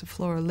photographs of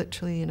Flora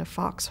literally in a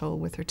foxhole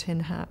with her tin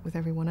hat with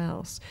everyone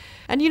else.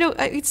 And you know,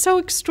 it's so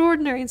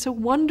extraordinary and so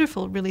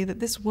wonderful, really, that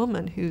this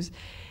woman who's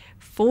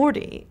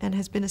 40 and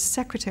has been a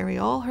secretary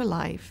all her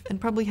life and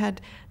probably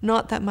had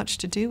not that much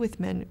to do with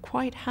men,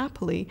 quite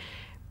happily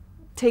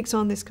takes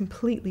on this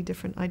completely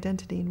different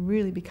identity and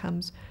really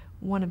becomes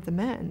one of the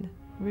men,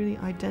 really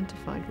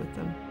identified with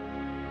them.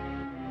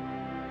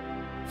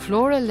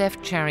 Flora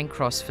left Charing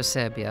Cross for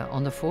Serbia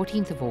on the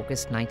 14th of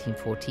August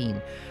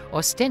 1914,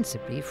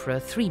 ostensibly for a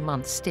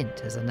 3-month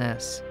stint as a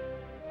nurse.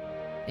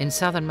 In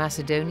southern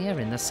Macedonia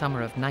in the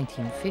summer of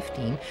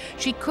 1915,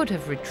 she could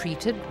have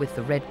retreated with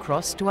the Red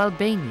Cross to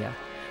Albania,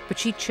 but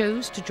she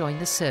chose to join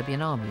the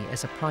Serbian army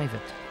as a private.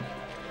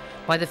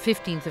 By the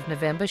 15th of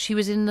November, she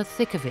was in the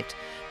thick of it,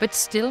 but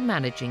still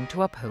managing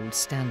to uphold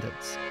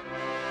standards.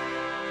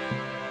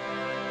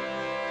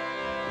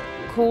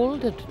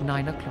 Called at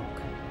 9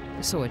 o'clock,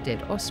 saw a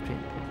dead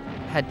Austrian,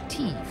 had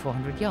tea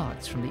 400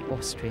 yards from the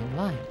Austrian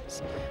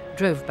lines,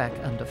 drove back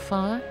under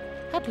fire,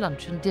 had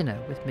lunch and dinner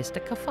with Mr.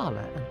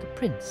 Kafala and the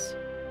Prince.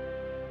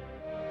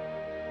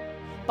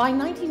 By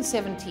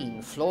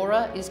 1917,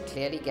 Flora is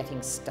clearly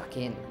getting stuck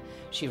in.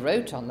 She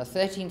wrote on the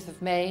 13th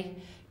of May,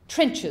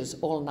 "Trenches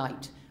all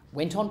night.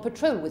 Went on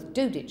patrol with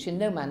Dodic in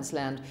no man's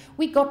land.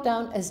 We got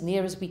down as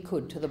near as we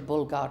could to the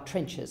Bulgar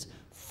trenches,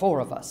 4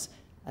 of us,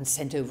 and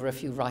sent over a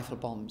few rifle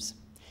bombs.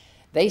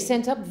 They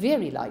sent up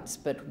Veery lights,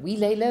 but we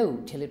lay low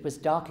till it was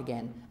dark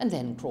again and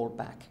then crawled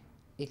back.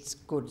 It's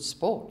good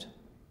sport."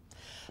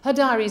 Her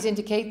diaries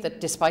indicate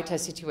that despite her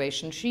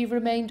situation, she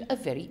remained a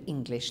very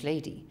English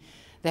lady.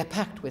 They're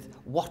packed with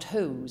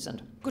what-hos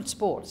and good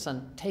sports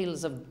and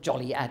tales of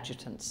jolly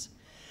adjutants.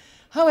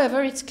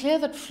 However, it's clear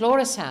that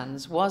Flora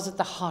Sands was at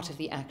the heart of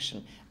the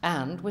action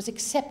and was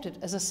accepted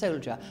as a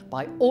soldier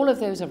by all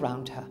of those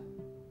around her.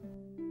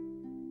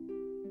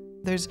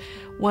 There's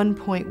one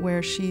point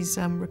where she's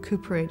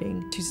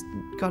recuperating. She's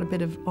got a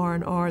bit of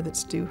R&R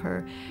that's due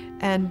her,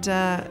 and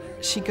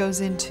she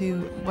goes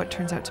into what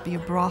turns out to be a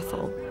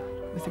brothel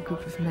with a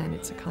group of men.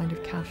 It's a kind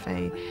of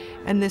cafe,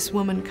 and this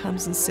woman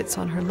comes and sits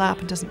on her lap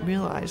and doesn't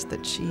realize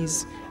that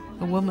she's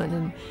a woman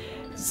and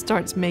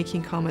starts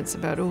making comments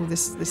about, oh,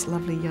 this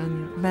lovely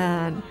young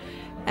man.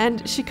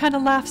 And she kind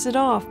of laughs it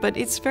off, but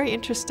it's very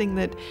interesting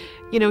that,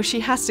 you know, she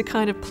has to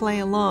kind of play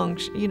along.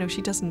 You know,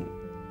 she doesn't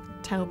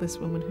tell this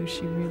woman who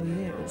she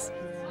really is.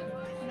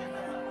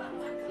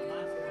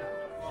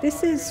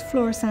 This is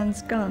Flora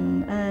Sands'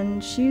 gun,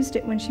 and she used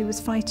it when she was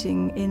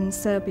fighting in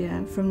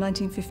Serbia from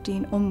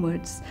 1915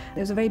 onwards.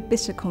 There was a very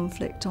bitter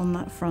conflict on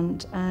that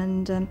front,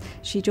 and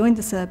she joined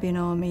the Serbian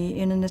army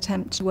in an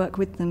attempt to work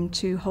with them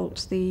to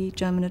halt the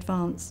German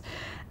advance.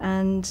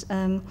 And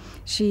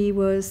she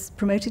was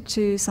promoted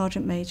to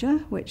Sergeant Major,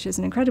 which is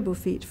an incredible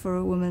feat for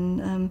a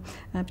woman,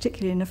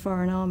 particularly in a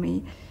foreign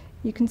army.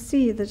 You can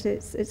see that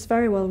it's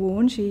very well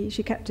worn.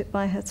 She kept it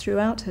by her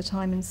throughout her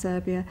time in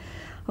Serbia,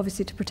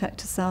 obviously to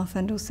protect herself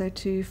and also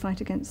to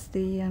fight against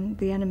the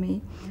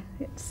enemy.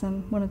 It's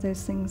one of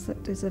those things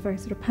that is a very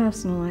sort of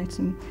personal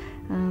item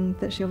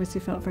that she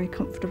obviously felt very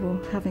comfortable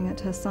having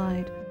at her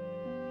side.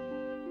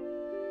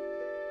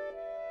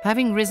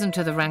 Having risen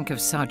to the rank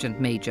of Sergeant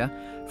Major,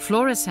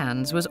 Flora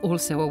Sands was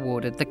also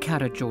awarded the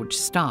Karađorđe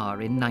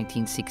Star in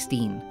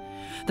 1916,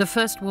 the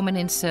first woman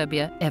in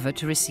Serbia ever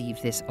to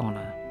receive this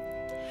honour.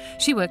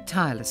 She worked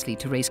tirelessly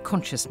to raise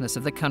consciousness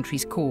of the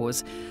country's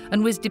cause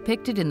and was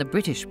depicted in the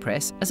British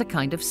press as a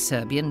kind of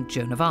Serbian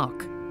Joan of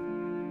Arc.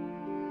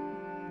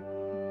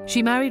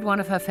 She married one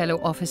of her fellow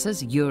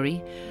officers,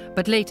 Yuri,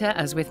 but later,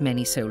 as with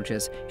many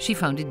soldiers, she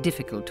found it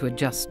difficult to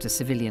adjust to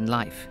civilian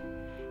life.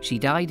 She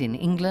died in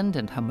England,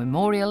 and her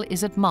memorial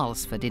is at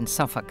Malsford in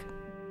Suffolk.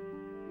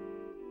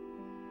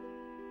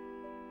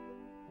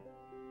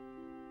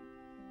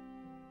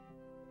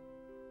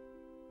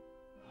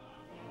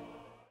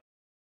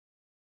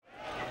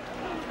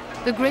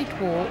 The Great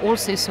War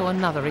also saw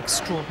another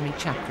extraordinary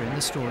chapter in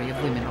the story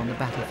of women on the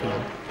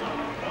battlefield.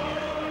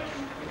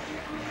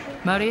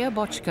 Maria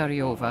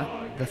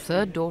Bochkaryova, the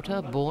third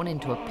daughter born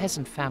into a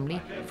peasant family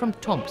from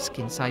Tomsk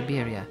in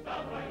Siberia.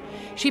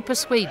 She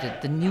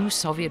persuaded the new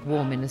Soviet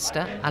War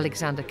Minister,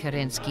 Alexander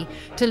Kerensky,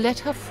 to let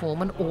her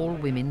form an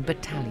all-women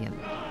battalion.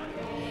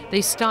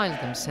 They styled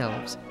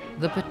themselves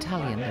the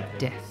Battalion of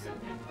Death.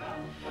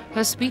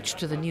 Her speech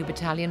to the new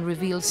battalion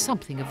reveals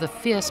something of the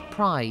fierce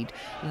pride,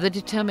 the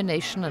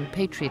determination and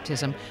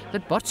patriotism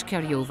that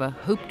Botchkaryova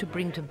hoped to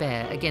bring to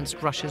bear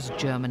against Russia's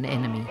German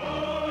enemy.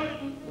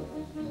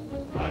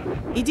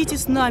 Идите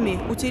с нами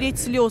утереть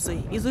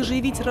слезы и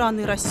заживить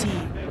раны России.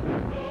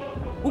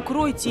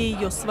 Укройте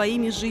ее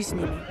своими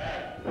жизнями.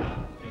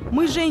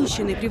 Мы,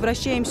 женщины,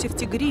 превращаемся в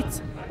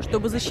тигриц,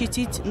 чтобы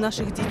защитить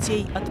наших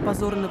детей от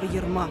позорного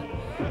ярма,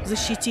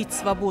 защитить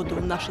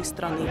свободу нашей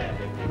страны.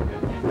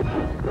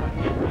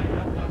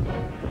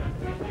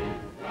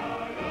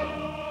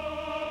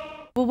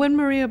 Well, when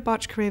Maria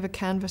Botchkareva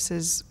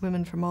canvasses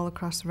women from all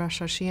across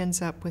Russia, she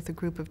ends up with a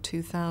group of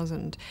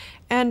 2,000.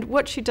 And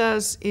what she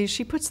does is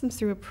she puts them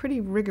through a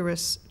pretty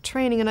rigorous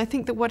training. And I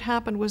think that what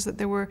happened was that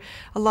there were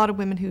a lot of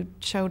women who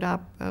showed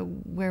up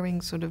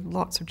wearing sort of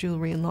lots of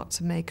jewelry and lots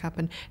of makeup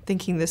and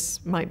thinking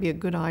this might be a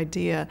good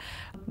idea,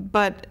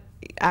 but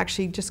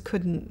actually just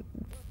couldn't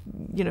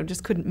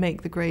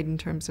make the grade in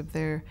terms of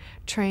their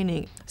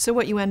training. So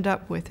what you end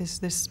up with is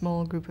this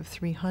small group of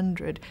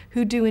 300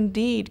 who do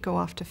indeed go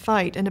off to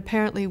fight, and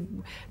apparently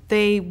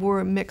they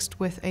were mixed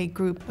with a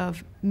group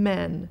of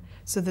men,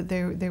 so that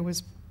there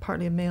was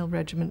partly a male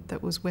regiment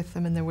that was with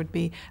them, and there would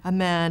be a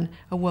man,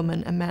 a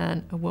woman, a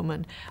man, a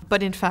woman.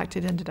 But in fact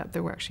it ended up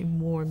there were actually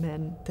more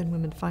men than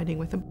women fighting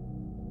with them.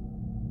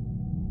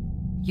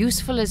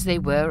 Useful as they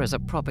were as a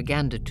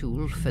propaganda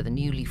tool for the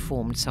newly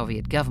formed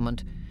Soviet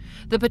government,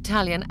 the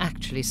battalion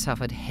actually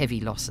suffered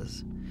heavy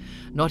losses.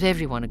 Not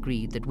everyone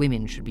agreed that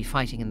women should be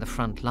fighting in the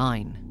front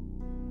line.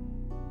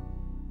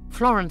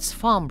 Florence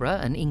Farnborough,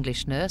 an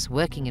English nurse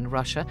working in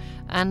Russia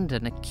and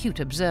an acute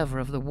observer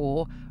of the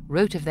war,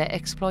 wrote of their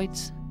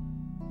exploits.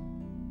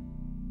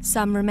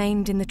 Some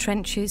remained in the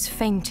trenches,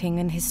 fainting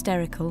and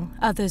hysterical.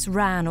 Others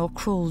ran or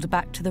crawled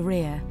back to the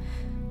rear.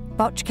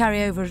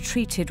 Botchkaryova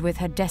retreated with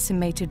her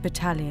decimated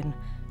battalion.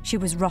 She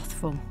was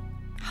wrathful,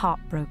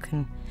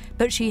 heartbroken,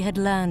 but she had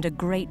learned a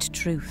great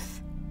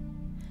truth.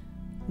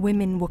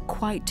 Women were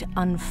quite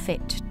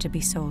unfit to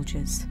be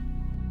soldiers.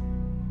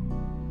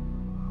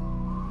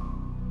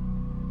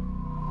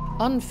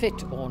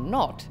 Unfit or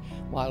not,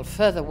 while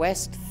further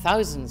west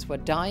thousands were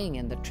dying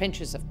in the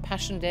trenches of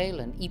Passchendaele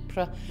and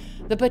Ypres,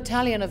 the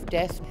Battalion of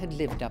Death had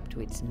lived up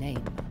to its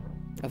name.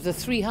 Of the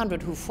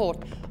 300 who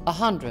fought,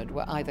 100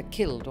 were either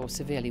killed or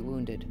severely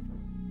wounded.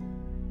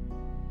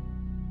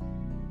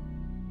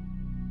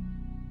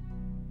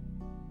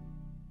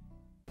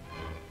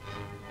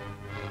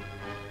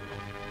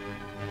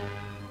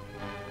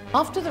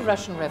 After the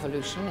Russian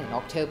Revolution in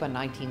October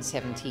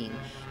 1917,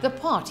 the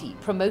party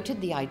promoted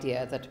the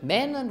idea that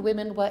men and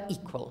women were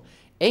equal,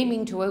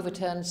 aiming to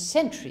overturn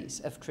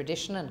centuries of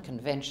tradition and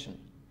convention.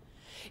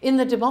 In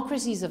the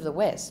democracies of the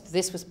West,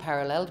 this was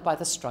paralleled by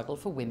the struggle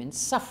for women's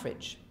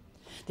suffrage.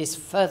 This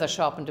further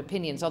sharpened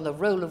opinions on the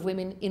role of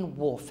women in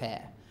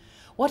warfare.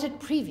 What had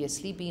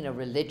previously been a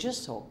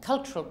religious or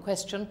cultural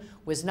question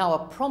was now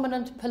a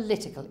prominent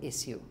political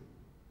issue.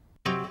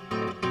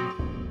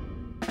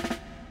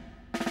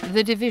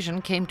 The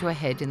division came to a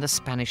head in the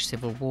Spanish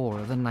Civil War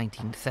of the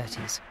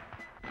 1930s.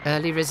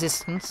 Early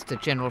resistance to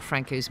General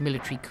Franco's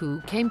military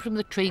coup came from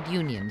the trade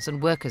unions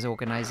and workers'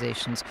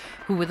 organizations,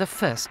 who were the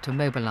first to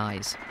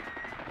mobilize.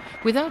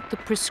 Without the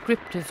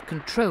prescriptive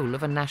control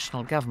of a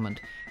national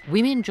government,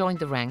 women joined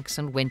the ranks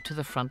and went to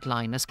the front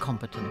line as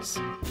combatants.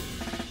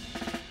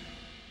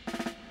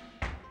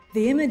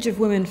 The image of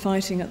women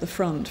fighting at the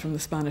front from the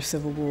Spanish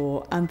Civil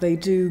War, and they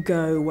do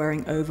go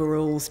wearing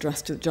overalls,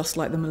 dressed just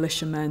like the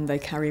militiamen, they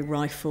carry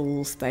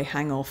rifles, they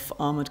hang off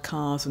armoured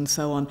cars and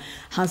so on,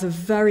 has a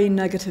very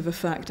negative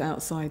effect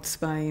outside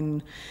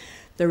Spain.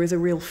 There is a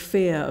real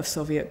fear of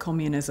Soviet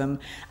communism,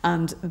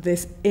 and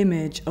this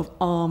image of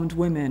armed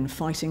women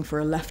fighting for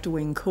a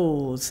left-wing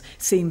cause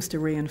seems to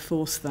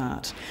reinforce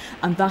that.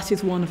 And that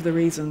is one of the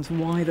reasons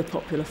why the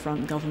Popular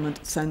Front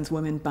government sends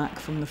women back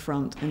from the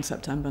front in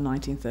September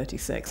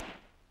 1936.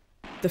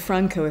 The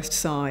Francoist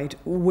side,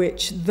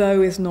 which,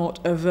 though is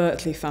not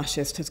overtly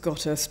fascist, has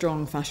got a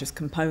strong fascist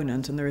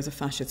component, and there is a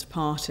fascist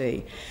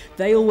party,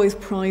 they always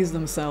prize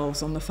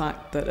themselves on the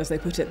fact that, as they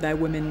put it, their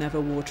women never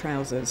wore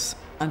trousers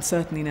and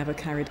certainly never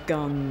carried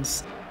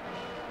guns.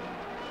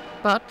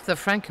 But the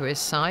Francoist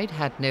side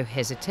had no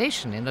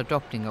hesitation in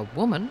adopting a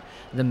woman,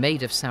 the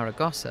Maid of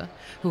Saragossa,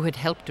 who had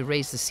helped to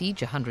raise the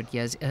siege 100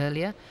 years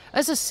earlier,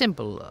 as a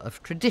symbol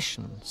of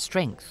tradition,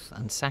 strength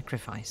and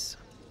sacrifice.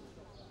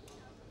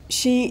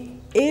 She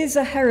is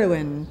a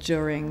heroine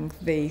during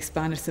the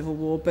Spanish Civil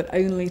War, but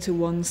only to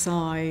one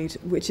side,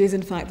 which is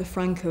in fact the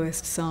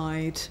Francoist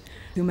side,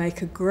 who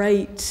make a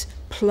great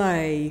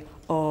play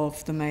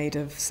of the Maid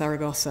of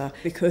Saragossa,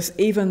 because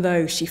even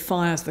though she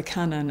fires the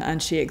cannon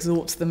and she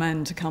exhorts the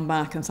men to come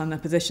back and stand their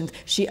positions,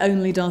 she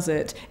only does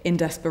it in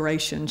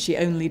desperation. She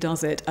only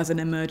does it as an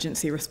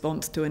emergency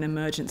response to an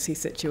emergency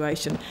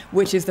situation,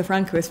 which is the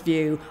Francoist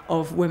view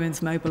of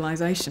women's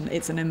mobilisation.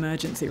 It's an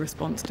emergency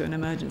response to an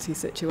emergency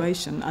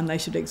situation, and they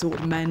should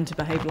exhort men to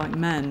behave like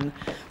men,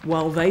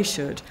 while they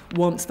should,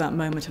 once that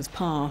moment has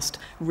passed,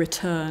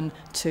 return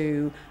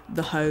to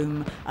the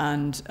home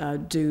and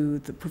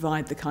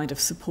provide the kind of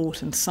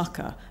support and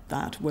succour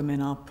that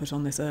women are put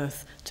on this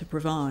earth to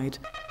provide.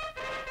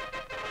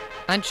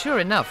 And sure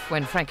enough,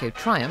 when Franco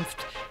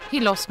triumphed, he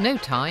lost no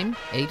time,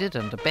 aided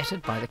and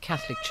abetted by the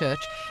Catholic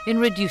Church, in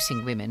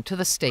reducing women to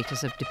the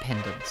status of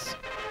dependents.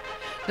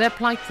 Their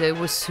plight, though,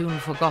 was soon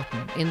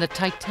forgotten in the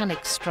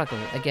titanic struggle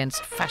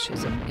against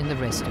fascism in the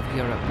rest of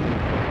Europe.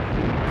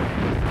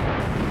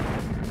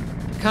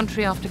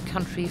 Country after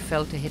country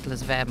fell to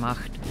Hitler's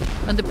Wehrmacht,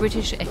 and the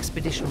British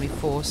Expeditionary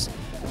Force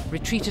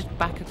retreated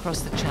back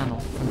across the Channel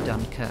from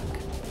Dunkirk.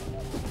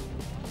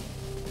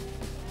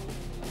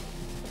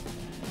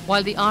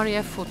 While the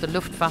RAF fought the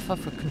Luftwaffe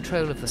for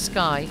control of the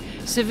sky,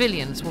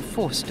 civilians were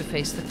forced to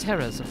face the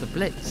terrors of the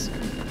Blitz.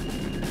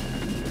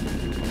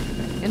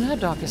 In her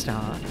darkest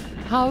hour,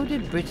 how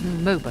did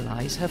Britain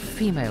mobilise her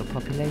female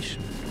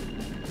population?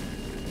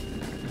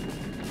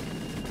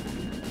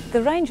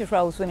 The range of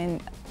roles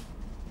women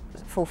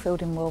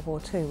fulfilled in World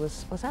War II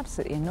was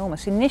absolutely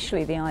enormous.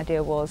 Initially, the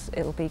idea was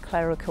it'll be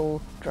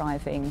clerical,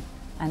 driving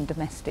and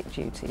domestic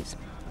duties,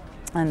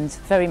 and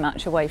very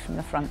much away from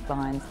the front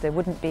lines. They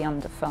wouldn't be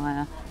under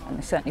fire, and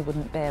they certainly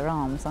wouldn't bear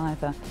arms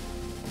either.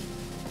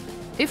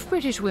 If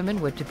British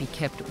women were to be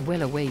kept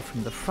well away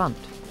from the front,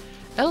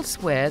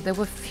 elsewhere there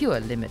were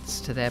fewer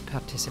limits to their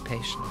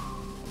participation.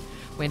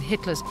 When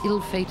Hitler's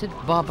ill-fated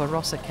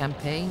Barbarossa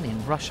campaign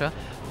in Russia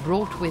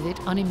brought with it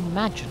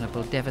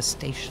unimaginable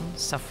devastation,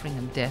 suffering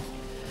and death,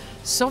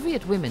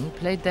 Soviet women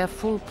played their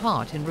full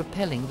part in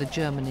repelling the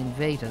German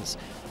invaders,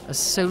 as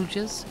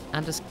soldiers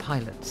and as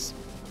pilots.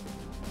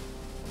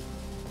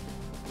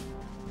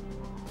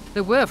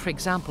 There were, for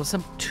example,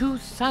 some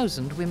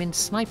 2,000 women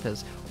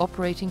snipers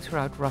operating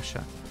throughout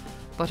Russia,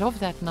 but of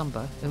that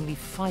number, only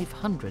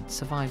 500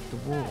 survived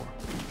the war.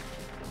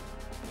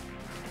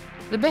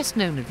 The best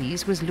known of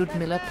these was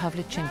Ludmila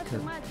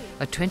Pavlichenko,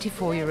 a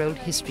 24-year-old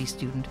history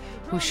student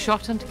who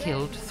shot and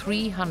killed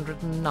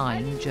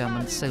 309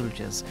 German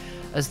soldiers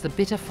as the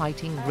bitter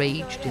fighting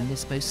raged in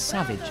this most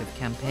savage of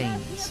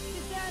campaigns.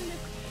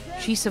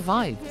 She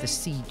survived the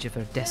siege of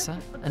Odessa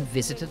and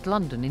visited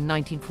London in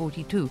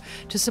 1942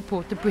 to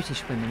support the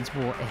British women's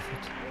war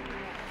effort.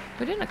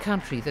 But in a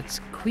country that's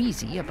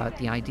queasy about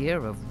the idea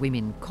of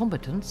women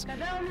combatants,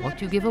 what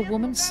do you give a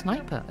woman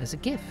sniper as a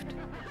gift?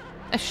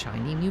 A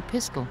shiny new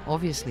pistol,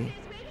 obviously,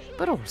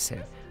 but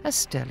also a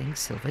sterling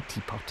silver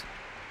teapot.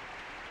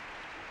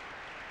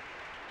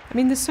 I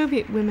mean, the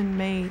Soviet women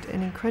made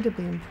an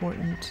incredibly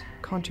important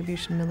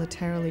contribution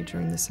militarily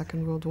during the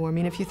Second World War. I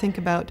mean, if you think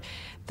about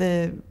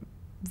the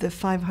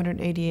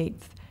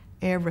 588th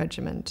Air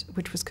Regiment,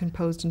 which was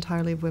composed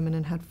entirely of women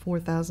and had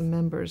 4,000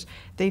 members.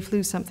 They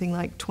flew something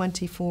like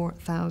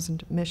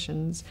 24,000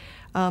 missions.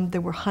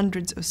 There were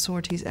hundreds of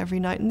sorties every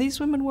night, and these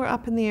women were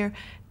up in the air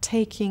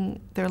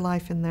taking their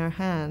life in their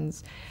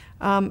hands.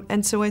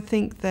 And so I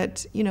think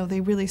that, you know,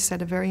 they really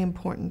set a very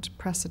important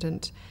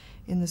precedent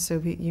in the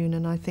Soviet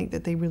Union. I think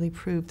that they really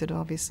proved that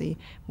obviously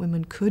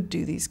women could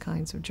do these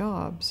kinds of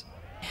jobs.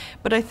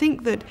 But I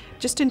think that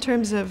just in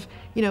terms of,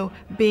 you know,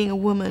 being a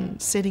woman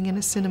sitting in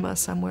a cinema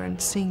somewhere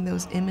and seeing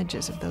those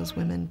images of those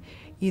women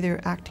either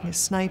acting as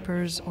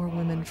snipers or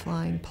women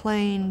flying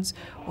planes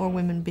or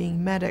women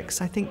being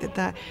medics, I think that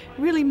that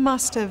really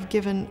must have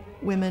given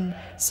women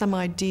some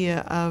idea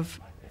of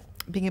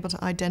being able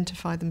to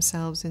identify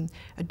themselves in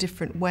a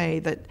different way,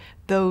 that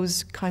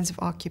those kinds of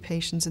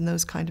occupations and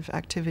those kind of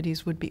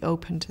activities would be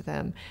open to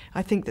them.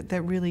 I think that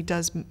that really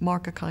does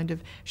mark a kind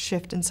of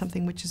shift in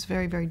something which is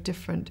very, very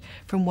different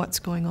from what's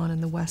going on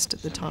in the West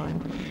at the time.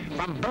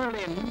 From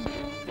Berlin,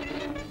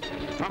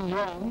 from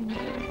Rome,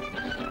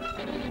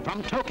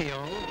 from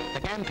Tokyo, the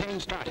campaign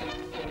started.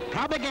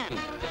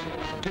 Propaganda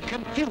to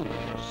confuse,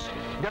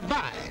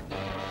 divide,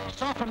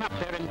 soften up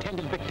their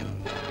intended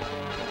victims.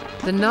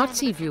 The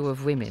Nazi view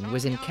of women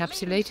was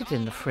encapsulated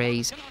in the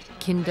phrase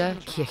Kinder,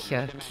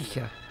 Kirche,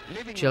 Küche,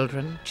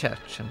 children,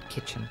 church and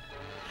kitchen.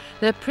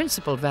 Their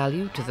principal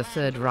value to the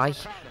Third Reich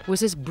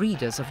was as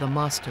breeders of the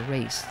master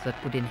race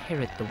that would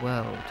inherit the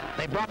world.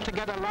 They brought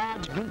together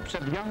large groups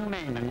of young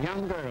men and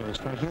young girls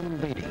for human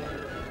breeding.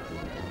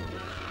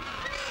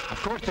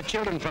 Of course, the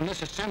children from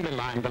this assembly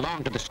line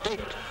belonged to the state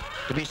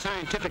to be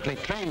scientifically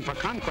trained for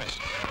conquest.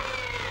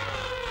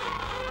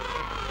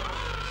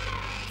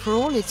 For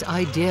all its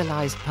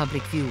idealized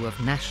public view of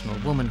national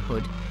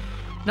womanhood,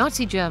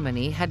 Nazi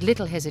Germany had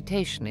little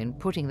hesitation in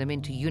putting them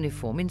into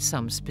uniform in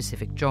some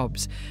specific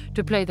jobs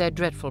to play their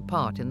dreadful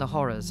part in the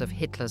horrors of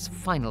Hitler's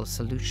final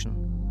solution.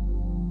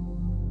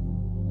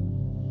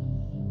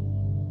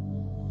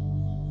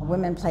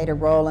 Women played a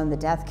role in the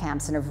death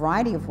camps in a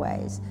variety of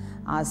ways.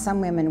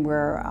 Some women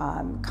were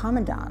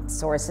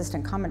commandants or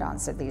assistant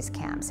commandants of these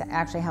camps that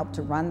actually helped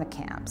to run the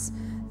camps,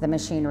 the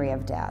machinery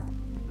of death.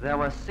 There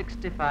were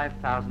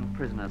 65,000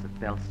 prisoners at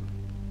Belsen.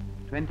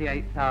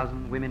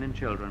 28,000 women and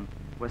children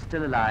were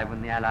still alive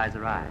when the Allies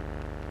arrived.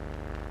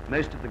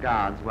 Most of the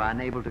guards were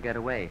unable to get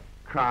away.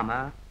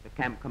 Kramer, the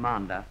camp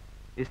commander,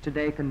 is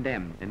today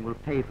condemned and will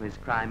pay for his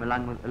crime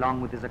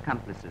along with his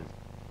accomplices,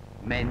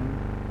 men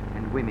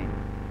and women.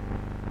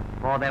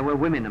 For there were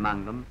women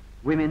among them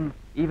women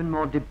even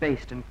more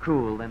debased and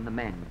cruel than the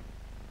men.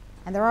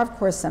 And there are, of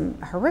course, some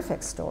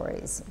horrific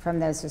stories from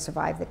those who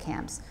survived the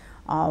camps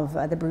of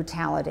the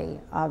brutality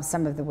of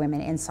some of the women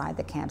inside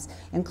the camps,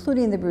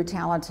 including the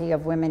brutality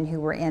of women who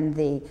were in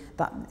the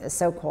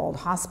so-called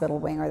hospital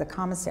wing or the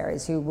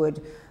commissaries who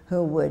would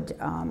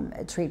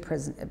treat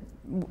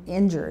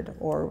injured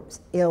or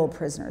ill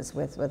prisoners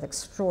with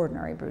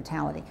extraordinary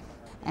brutality.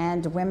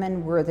 And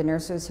women were the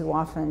nurses who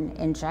often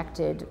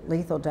injected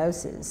lethal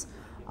doses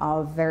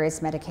of various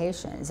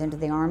medications into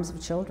the arms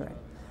of children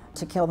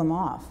to kill them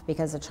off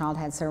because a child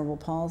had cerebral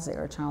palsy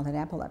or a child had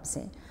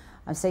epilepsy.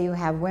 So you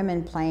have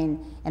women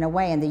playing, in a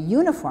way, in the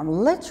uniform,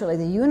 literally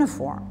the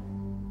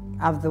uniform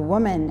of the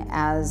woman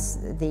as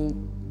the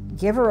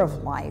giver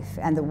of life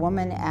and the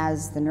woman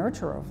as the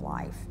nurturer of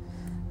life,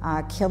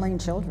 killing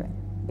children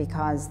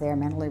because they're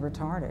mentally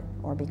retarded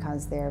or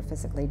because they're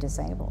physically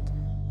disabled.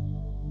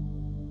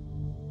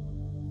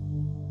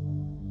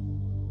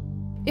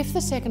 If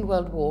the Second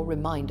World War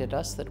reminded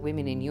us that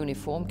women in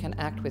uniform can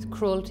act with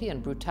cruelty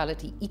and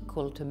brutality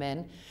equal to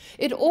men,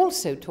 it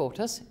also taught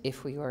us,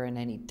 if we were in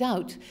any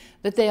doubt,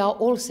 that they are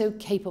also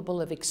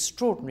capable of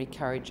extraordinary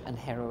courage and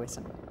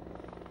heroism.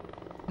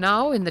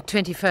 Now, in the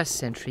 21st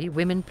century,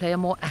 women play a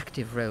more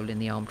active role in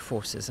the armed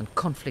forces and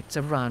conflicts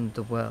around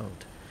the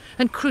world.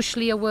 And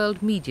crucially, a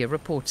world media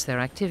reports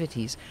their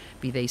activities,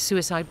 be they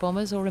suicide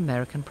bombers or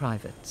American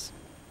privates.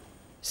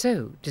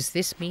 So, does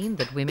this mean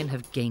that women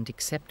have gained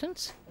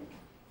acceptance?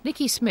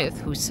 Nikki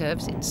Smith, who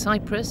serves in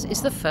Cyprus,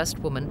 is the first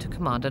woman to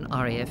command an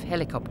RAF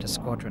helicopter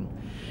squadron.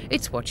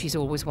 It's what she's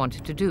always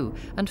wanted to do,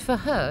 and for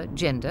her,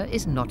 gender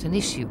is not an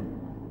issue.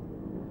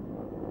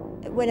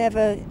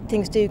 Whenever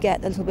things do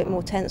get a little bit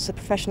more tense, the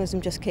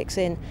professionalism just kicks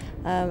in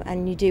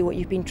and you do what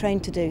you've been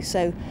trained to do.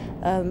 So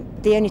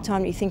the only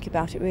time you think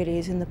about it really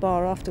is in the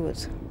bar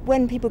afterwards.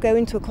 When people go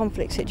into a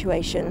conflict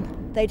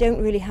situation, they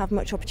don't really have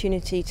much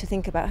opportunity to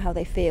think about how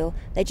they feel.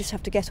 They just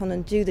have to get on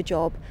and do the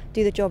job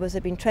as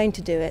they've been trained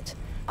to do it.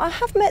 I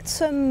have met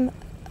some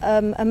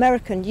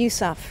American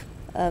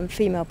USAF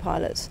female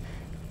pilots.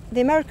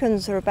 The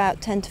Americans are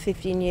about 10 to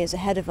 15 years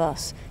ahead of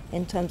us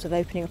in terms of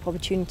opening up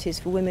opportunities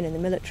for women in the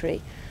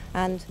military.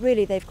 And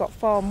really they've got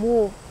far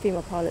more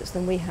female pilots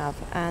than we have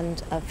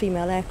and a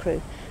female aircrew.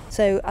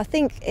 So I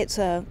think it's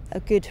a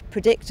good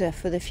predictor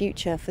for the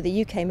future for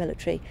the UK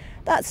military.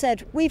 That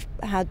said, we've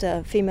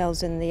had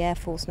females in the Air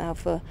Force now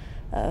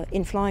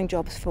in flying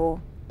jobs for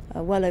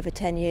well over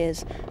 10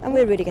 years, and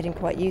we're really getting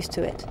quite used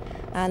to it.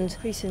 And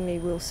increasingly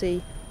we'll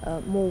see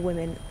more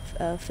women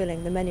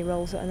filling the many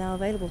roles that are now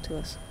available to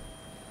us.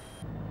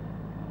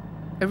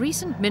 A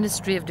recent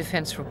Ministry of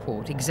Defence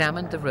report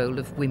examined the role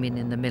of women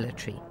in the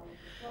military.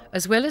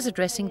 As well as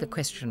addressing the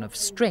question of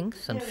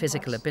strength and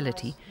physical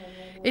ability,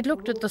 it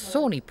looked at the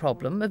thorny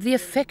problem of the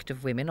effect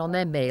of women on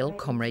their male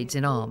comrades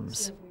in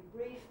arms.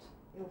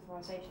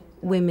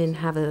 Women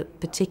have a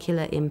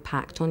particular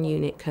impact on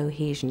unit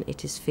cohesion,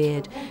 it is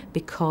feared,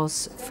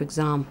 because, for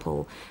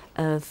example,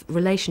 of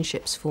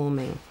relationships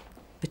forming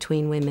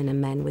between women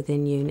and men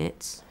within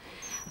units,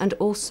 and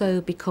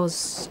also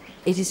because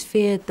it is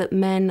feared that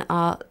men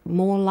are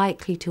more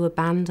likely to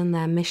abandon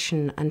their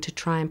mission and to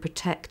try and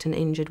protect an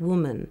injured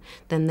woman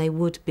than they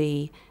would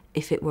be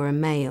if it were a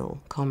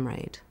male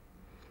comrade.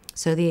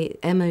 So the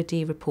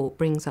MOD report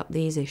brings up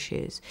these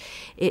issues.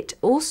 It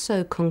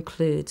also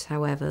concludes,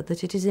 however,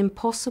 that it is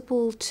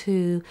impossible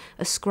to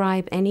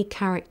ascribe any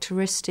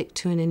characteristic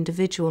to an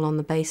individual on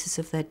the basis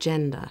of their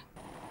gender,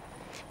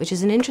 which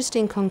is an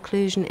interesting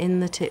conclusion in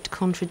that it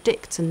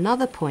contradicts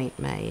another point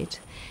made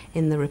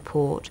in the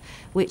report,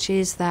 which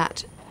is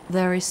that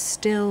there is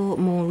still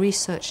more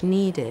research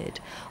needed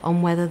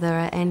on whether there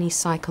are any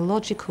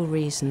psychological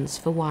reasons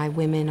for why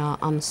women are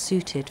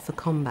unsuited for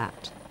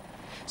combat.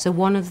 So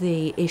one of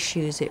the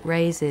issues it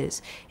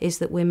raises is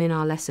that women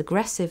are less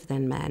aggressive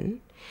than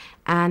men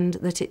and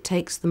that it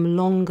takes them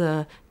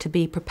longer to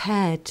be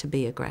prepared to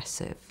be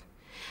aggressive.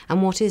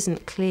 And what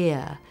isn't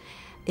clear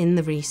in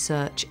the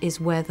research is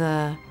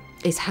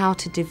how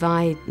to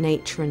divide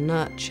nature and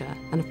nurture,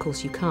 and of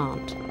course you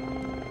can't.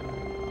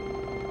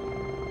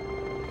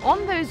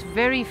 On those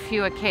very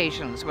few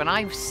occasions when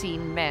I've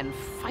seen men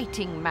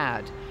fighting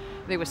mad,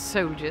 they were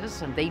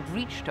soldiers and they'd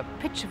reached a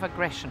pitch of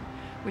aggression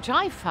which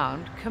I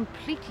found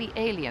completely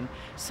alien,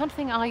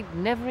 something I'd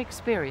never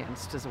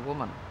experienced as a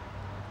woman.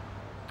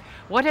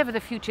 Whatever the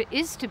future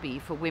is to be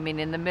for women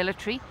in the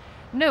military,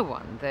 no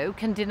one, though,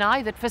 can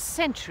deny that for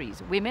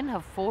centuries women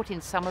have fought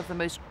in some of the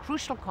most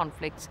crucial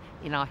conflicts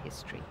in our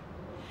history.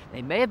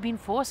 They may have been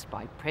forced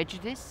by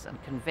prejudice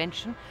and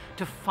convention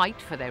to fight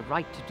for their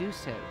right to do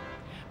so,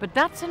 but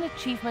that's an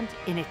achievement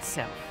in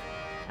itself,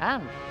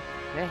 and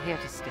they're here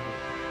to stay.